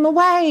waste them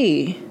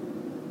away.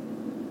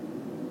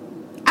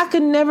 I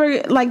could never,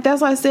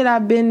 that's why I said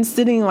I've been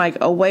sitting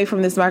away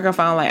from this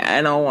microphone. I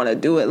don't want to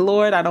do it,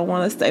 Lord. I don't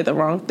want to say the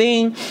wrong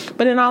thing.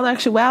 But in all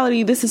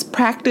actuality, this is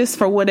practice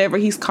for whatever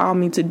he's called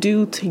me to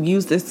do, to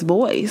use this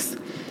voice.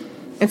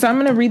 And so I'm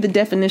going to read the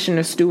definition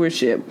of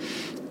stewardship.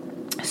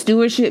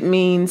 Stewardship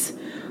means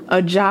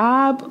a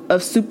job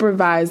of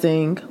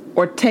supervising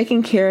or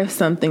taking care of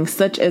something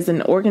such as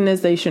an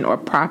organization or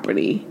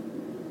property.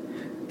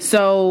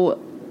 So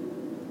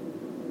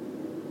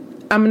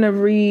I'm going to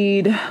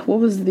read,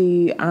 what was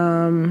the,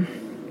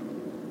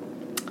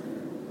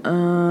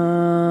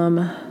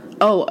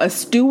 a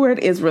steward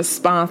is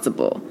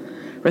responsible.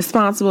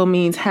 Responsible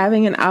means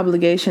having an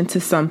obligation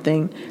to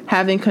something,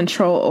 having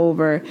control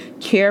over,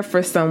 care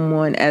for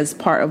someone as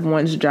part of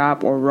one's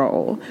job or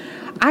role.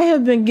 I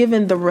have been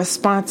given the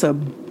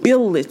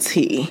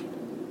responsibility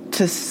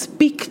to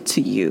speak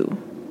to you.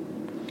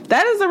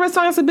 That is a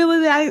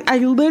responsibility I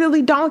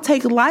literally don't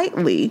take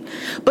lightly.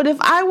 But if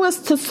I was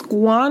to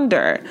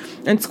squander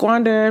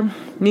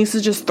means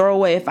to just throw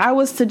away. If I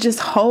was to just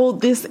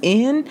hold this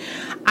in,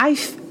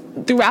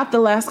 throughout the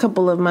last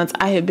couple of months,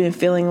 I have been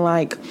feeling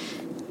like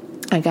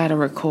I gotta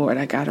record.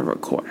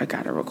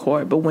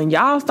 But when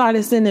y'all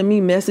started sending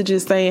me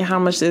messages saying how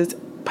much this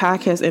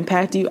podcast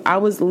impacted you,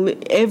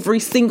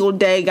 every single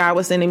day God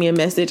was sending me a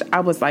message.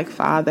 I was like,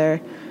 Father,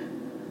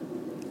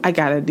 I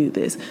gotta do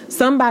this.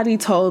 Somebody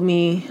told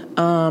me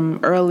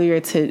earlier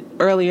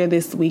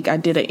this week, I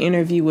did an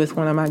interview with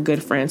one of my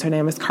good friends. Her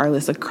name is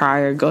Carlissa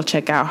Cryer. Go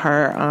check out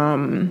her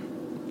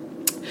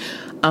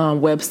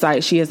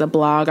website. She has a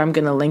blog. I'm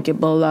gonna link it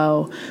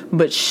below.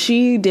 But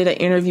she did an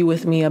interview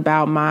with me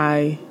about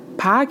my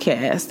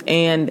podcast.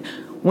 And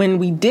when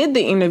we did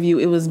the interview,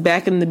 it was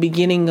back in the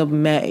beginning of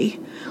May,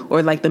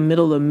 or the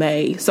middle of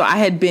May. So I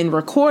had been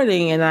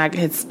recording and I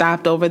had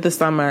stopped over the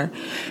summer.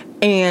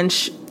 And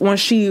when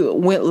she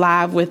went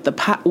live with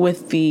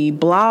the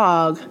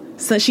blog,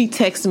 so she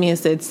texted me and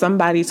said,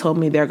 somebody told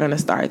me they're going to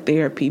start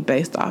therapy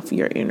based off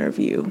your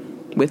interview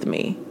with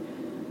me.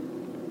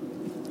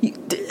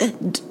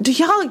 Do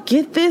y'all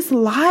get this?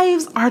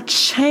 Lives are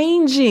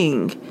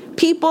changing.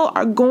 People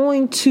are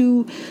going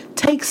to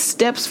take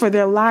steps for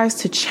their lives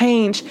to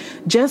change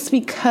just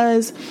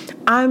because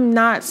I'm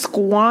not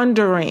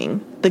squandering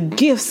the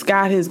gifts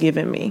God has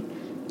given me.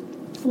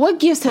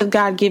 What gifts has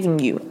God given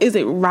you? Is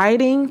it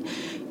writing?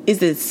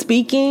 Is it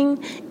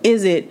speaking?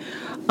 Is it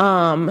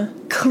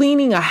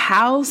cleaning a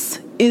house?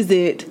 Is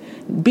it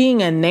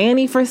being a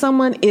nanny for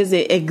someone? Is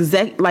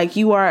it like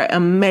you are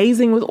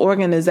amazing with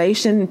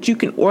organization, that you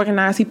can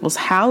organize people's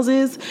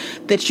houses,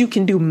 that you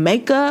can do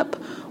makeup?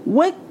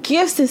 What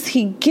gifts is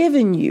he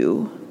giving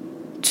you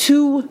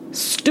to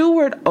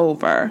steward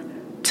over,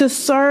 to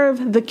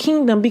serve the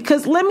kingdom?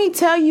 Because let me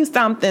tell you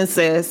something,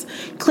 sis.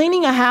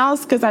 Cleaning a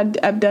house, because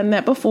I've done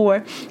that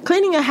before.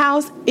 Cleaning a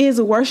house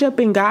is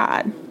worshiping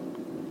God.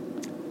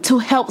 To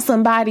help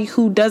somebody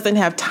who doesn't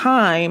have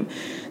time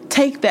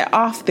take that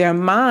off their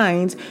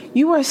minds,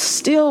 you are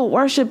still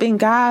worshiping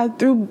God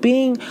through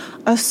being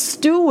a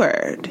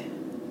steward.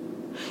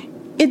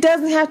 It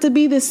doesn't have to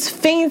be this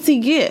fancy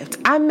gift.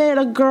 I met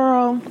a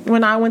girl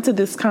when I went to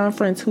this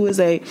conference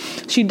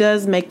she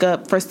does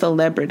makeup for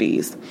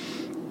celebrities.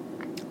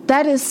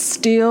 That is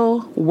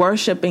still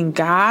worshiping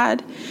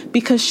God,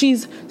 because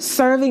she's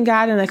serving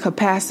God in a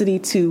capacity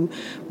to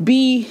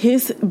be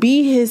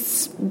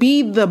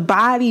the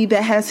body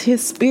that has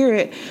his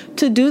spirit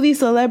to do these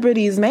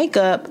celebrities'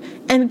 makeup,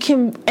 and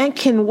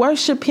can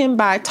worship him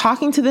by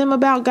talking to them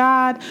about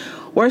God,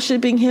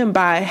 worshiping him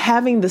by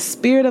having the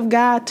Spirit of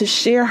God to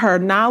share her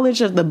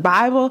knowledge of the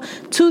Bible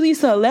to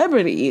these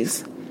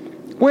celebrities.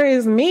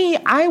 Whereas me,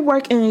 I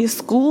work in a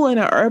school, in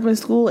an urban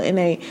school in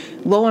a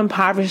low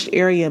impoverished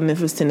area in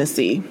Memphis,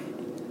 Tennessee.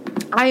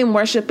 I am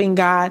worshiping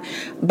God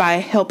by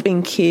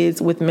helping kids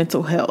with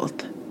mental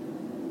health.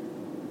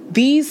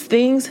 These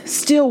things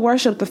still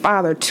worship the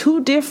Father.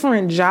 2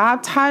 different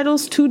job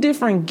titles, 2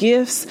 different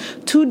gifts,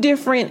 2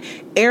 different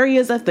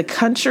areas of the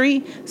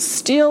country,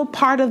 still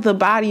part of the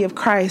body of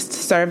Christ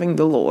serving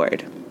the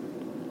Lord.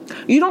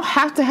 You don't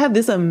have to have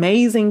this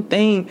amazing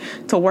thing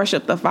to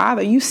worship the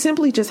Father. You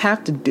simply just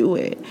have to do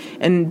it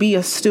and be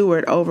a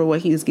steward over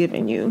what he's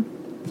given you.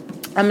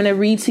 I'm going to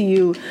read to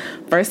you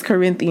 1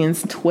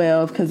 Corinthians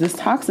 12, because this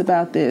talks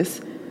about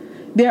this.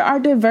 There are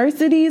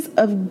diversities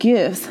of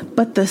gifts,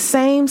 but the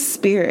same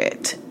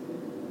Spirit.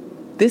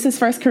 This is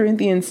 1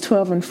 Corinthians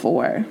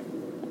 12:4.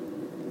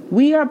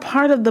 We are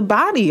part of the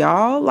body,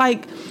 y'all.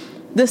 Like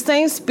the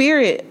same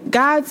Spirit.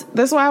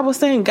 That's why I was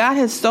saying God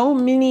has so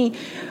many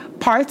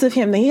parts of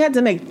him that he had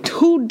to make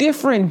 2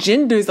 different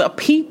genders of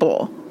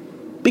people,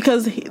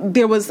 because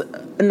there was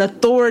an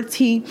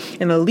authority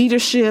and a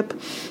leadership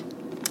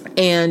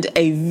and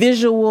a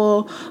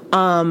visual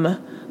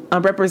a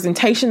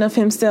representation of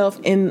himself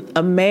in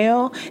a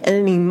male, and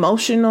an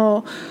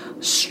emotional,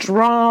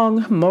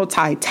 strong,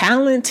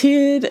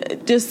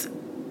 multi-talented, just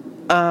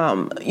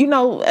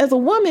as a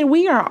woman,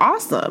 we are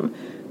awesome.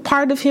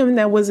 Part of him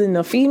that was in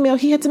a female,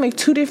 he had to make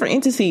 2 different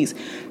entities.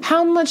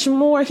 How much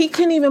more? He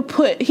could have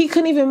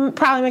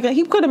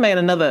made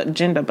another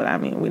gender, but I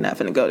mean, we're not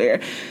going to go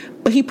there.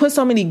 But he put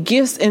so many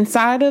gifts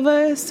inside of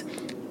us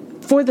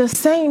for the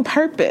same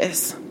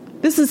purpose.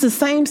 This is the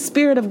same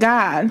Spirit of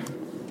God.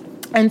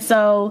 And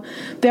so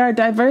there are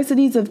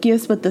diversities of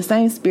gifts, but the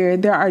same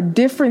Spirit. There are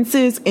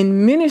differences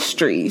in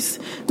ministries.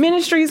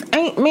 Ministries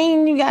ain't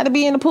mean you got to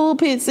be in the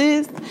pulpit,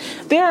 sis.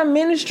 There are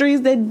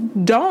ministries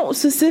that don't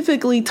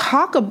specifically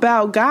talk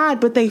about God,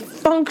 but they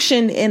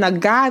function in a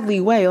godly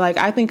way. Like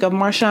I think of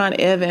Marshawn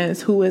Evans,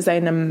 who is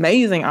an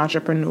amazing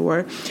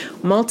entrepreneur,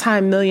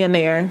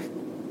 multimillionaire.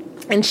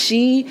 And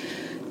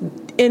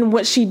in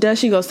what she does,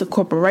 she goes to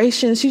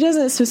corporations. She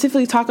doesn't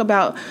specifically talk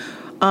about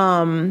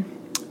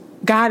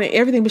God and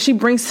everything, but she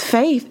brings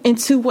faith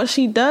into what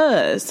she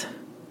does.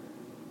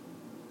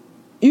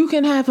 You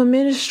can have a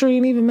ministry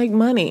and even make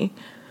money.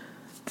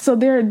 So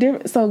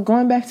so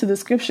going back to the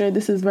scripture,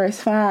 this is verse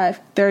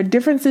 5. There are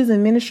differences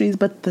in ministries,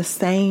 but the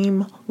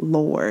same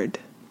Lord.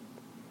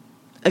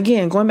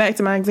 Again, going back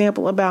to my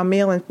example about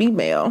male and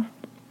female,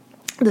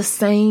 the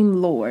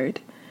same Lord.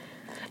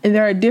 And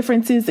there are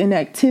differences in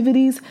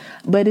activities,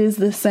 but it is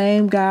the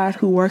same God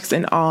who works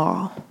in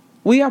all.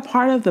 We are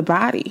part of the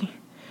body.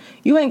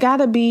 You ain't got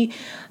to be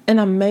an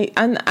amazing,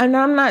 and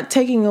I'm not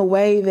taking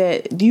away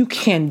that you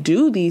can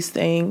do these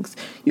things.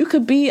 You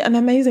could be an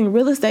amazing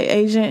real estate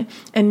agent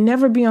and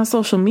never be on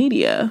social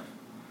media.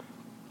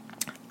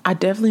 I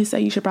definitely say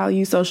you should probably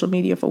use social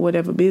media for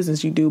whatever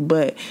business you do,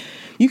 but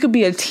you could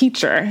be a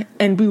teacher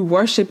and be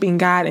worshiping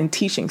God and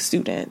teaching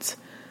students.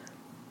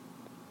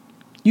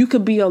 You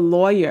could be a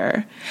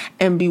lawyer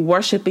and be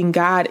worshiping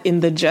God in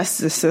the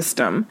justice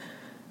system.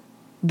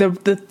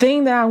 The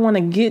thing that I want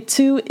to get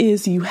to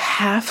is you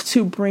have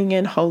to bring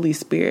in Holy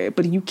Spirit,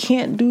 but you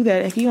can't do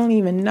that if you don't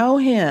even know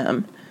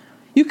him.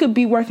 You could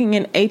be working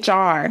in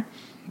HR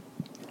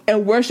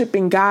and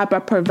worshiping God by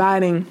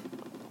providing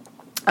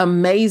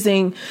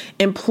amazing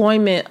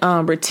employment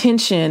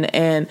retention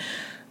and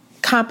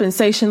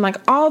compensation. Like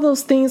all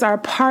those things are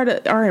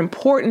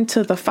important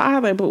to the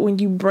Father, but when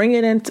you bring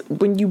it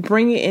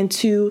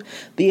into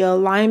the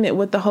alignment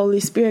with the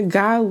Holy Spirit,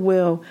 God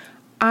will,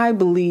 I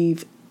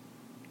believe,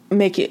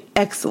 make it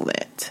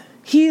excellent.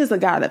 He is a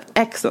God of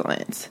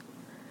excellence.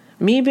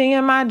 Me being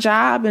in my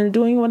job and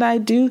doing what I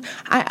do,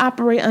 I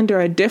operate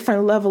under a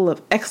different level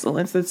of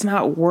excellence. It's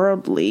not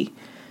worldly.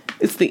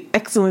 It's the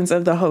excellence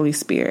of the Holy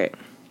Spirit.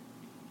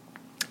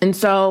 And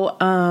so,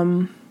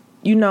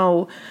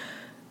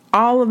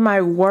 all of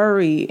my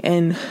worry,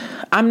 and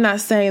I'm not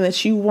saying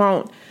that you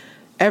won't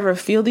ever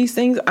feel these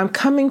things. I'm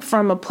coming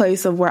from a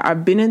place of where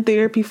I've been in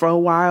therapy for a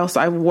while,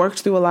 so I've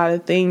worked through a lot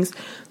of things.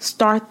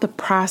 Start the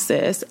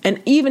process.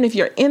 And even if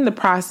you're in the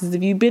process,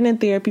 if you've been in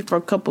therapy for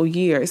a couple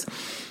years,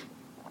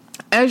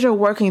 as you're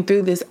working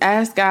through this,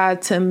 ask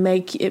God to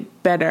make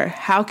it better.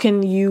 How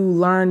can you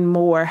learn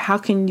more? How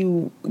can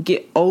you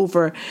get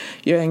over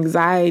your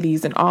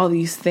anxieties and all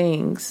these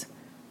things?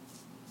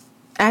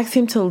 Ask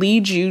Him to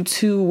lead you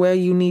to where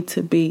you need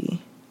to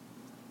be.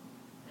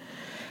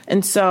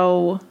 And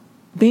so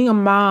being a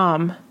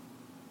mom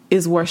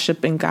is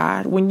worshiping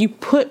God. When you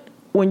put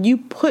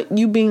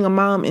you being a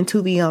mom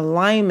into the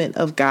alignment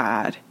of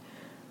God,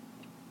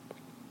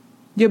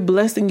 you're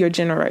blessing your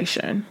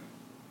generation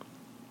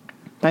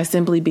by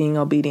simply being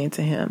obedient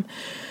to Him.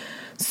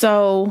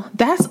 So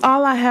that's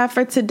all I have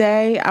for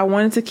today. I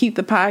wanted to keep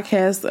the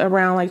podcast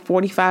around like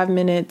 45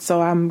 minutes,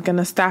 so I'm going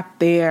to stop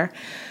there.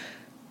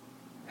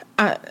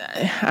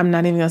 I'm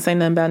not even going to say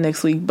nothing about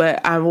next week,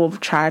 but I will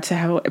try to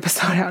have an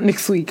episode out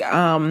next week.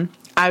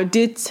 I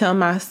did tell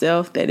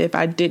myself that if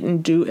I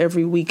didn't do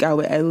every week, I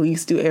would at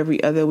least do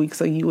every other week.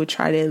 So you would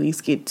try to at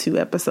least get 2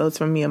 episodes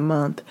from me a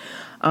month.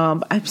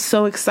 I'm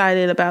so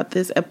excited about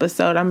this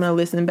episode. I'm going to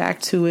listen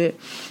back to it.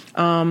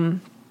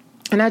 And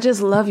I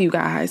just love you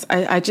guys.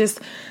 I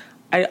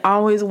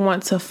always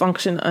want to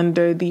function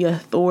under the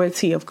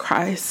authority of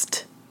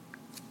Christ.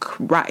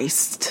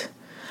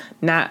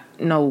 Not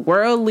no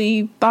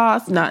worldly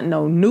thoughts, not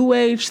no new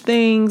age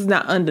things,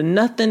 not under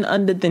nothing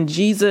other than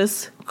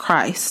Jesus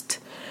Christ.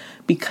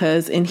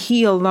 Because in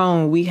He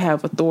alone we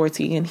have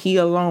authority, in He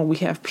alone we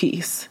have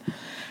peace.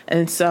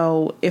 And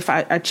so if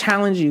I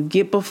challenge you,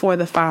 get before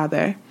the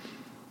Father.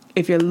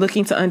 If you're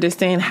looking to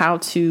understand how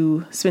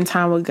to spend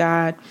time with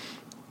God,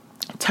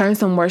 turn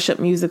some worship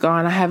music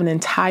on. I have an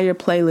entire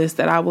playlist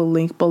that I will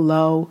link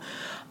below.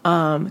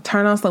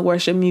 Turn on some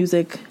worship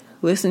music.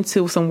 Listen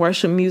to some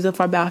worship music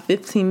for about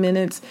 15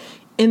 minutes.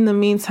 In the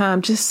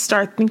meantime, just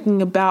start thinking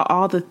about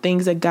all the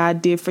things that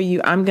God did for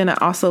you. I'm going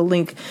to also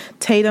link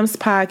Tatum's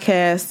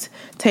podcast,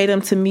 Tatum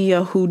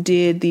Tamia, who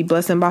did the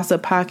Blessed and Boss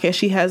Up podcast.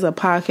 She has a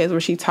podcast where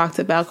she talks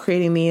about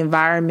creating the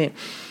environment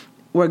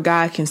where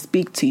God can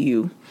speak to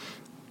you.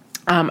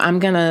 I'm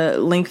going to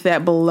link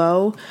that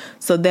below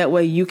so that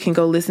way you can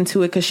go listen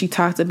to it, because she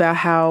talked about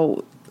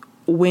how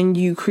when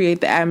you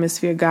create the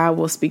atmosphere, God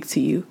will speak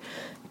to you.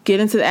 Get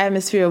into the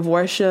atmosphere of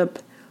worship.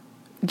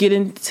 Get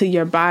into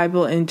your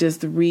Bible and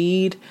just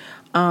read.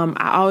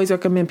 I always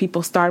recommend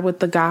people start with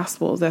the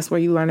Gospels. That's where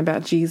you learn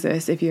about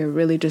Jesus if you're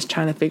really just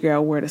trying to figure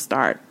out where to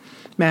start.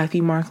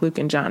 Matthew, Mark, Luke,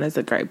 and John is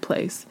a great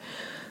place.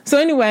 So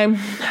anyway,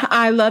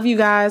 I love you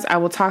guys. I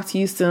will talk to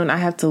you soon. I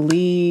have to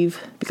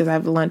leave because I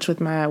have lunch with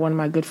one of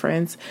my good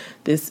friends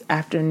this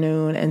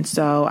afternoon. And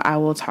so I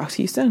will talk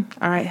to you soon.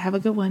 All right. Have a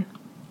good one.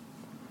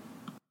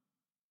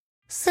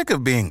 Sick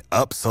of being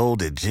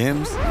upsold at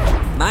gyms?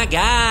 My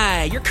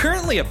guy, you're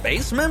currently a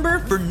base member?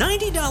 For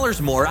 $90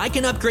 more, I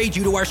can upgrade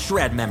you to our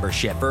Shred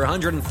membership. For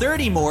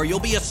 $130 more, you'll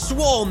be a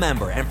Swole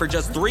member. And for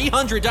just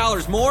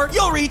 $300 more,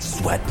 you'll reach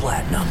Sweat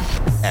Platinum.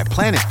 At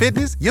Planet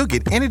Fitness, you'll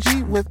get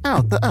energy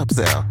without the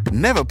upsell.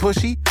 Never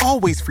pushy,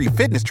 always free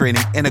fitness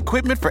training and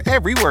equipment for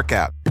every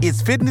workout.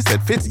 It's fitness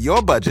that fits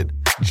your budget.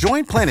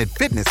 Join Planet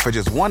Fitness for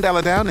just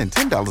 $1 down and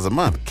 $10 a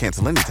month.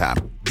 Cancel anytime.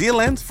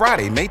 Deal ends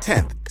Friday, May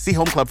 10th. See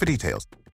Home Club for details.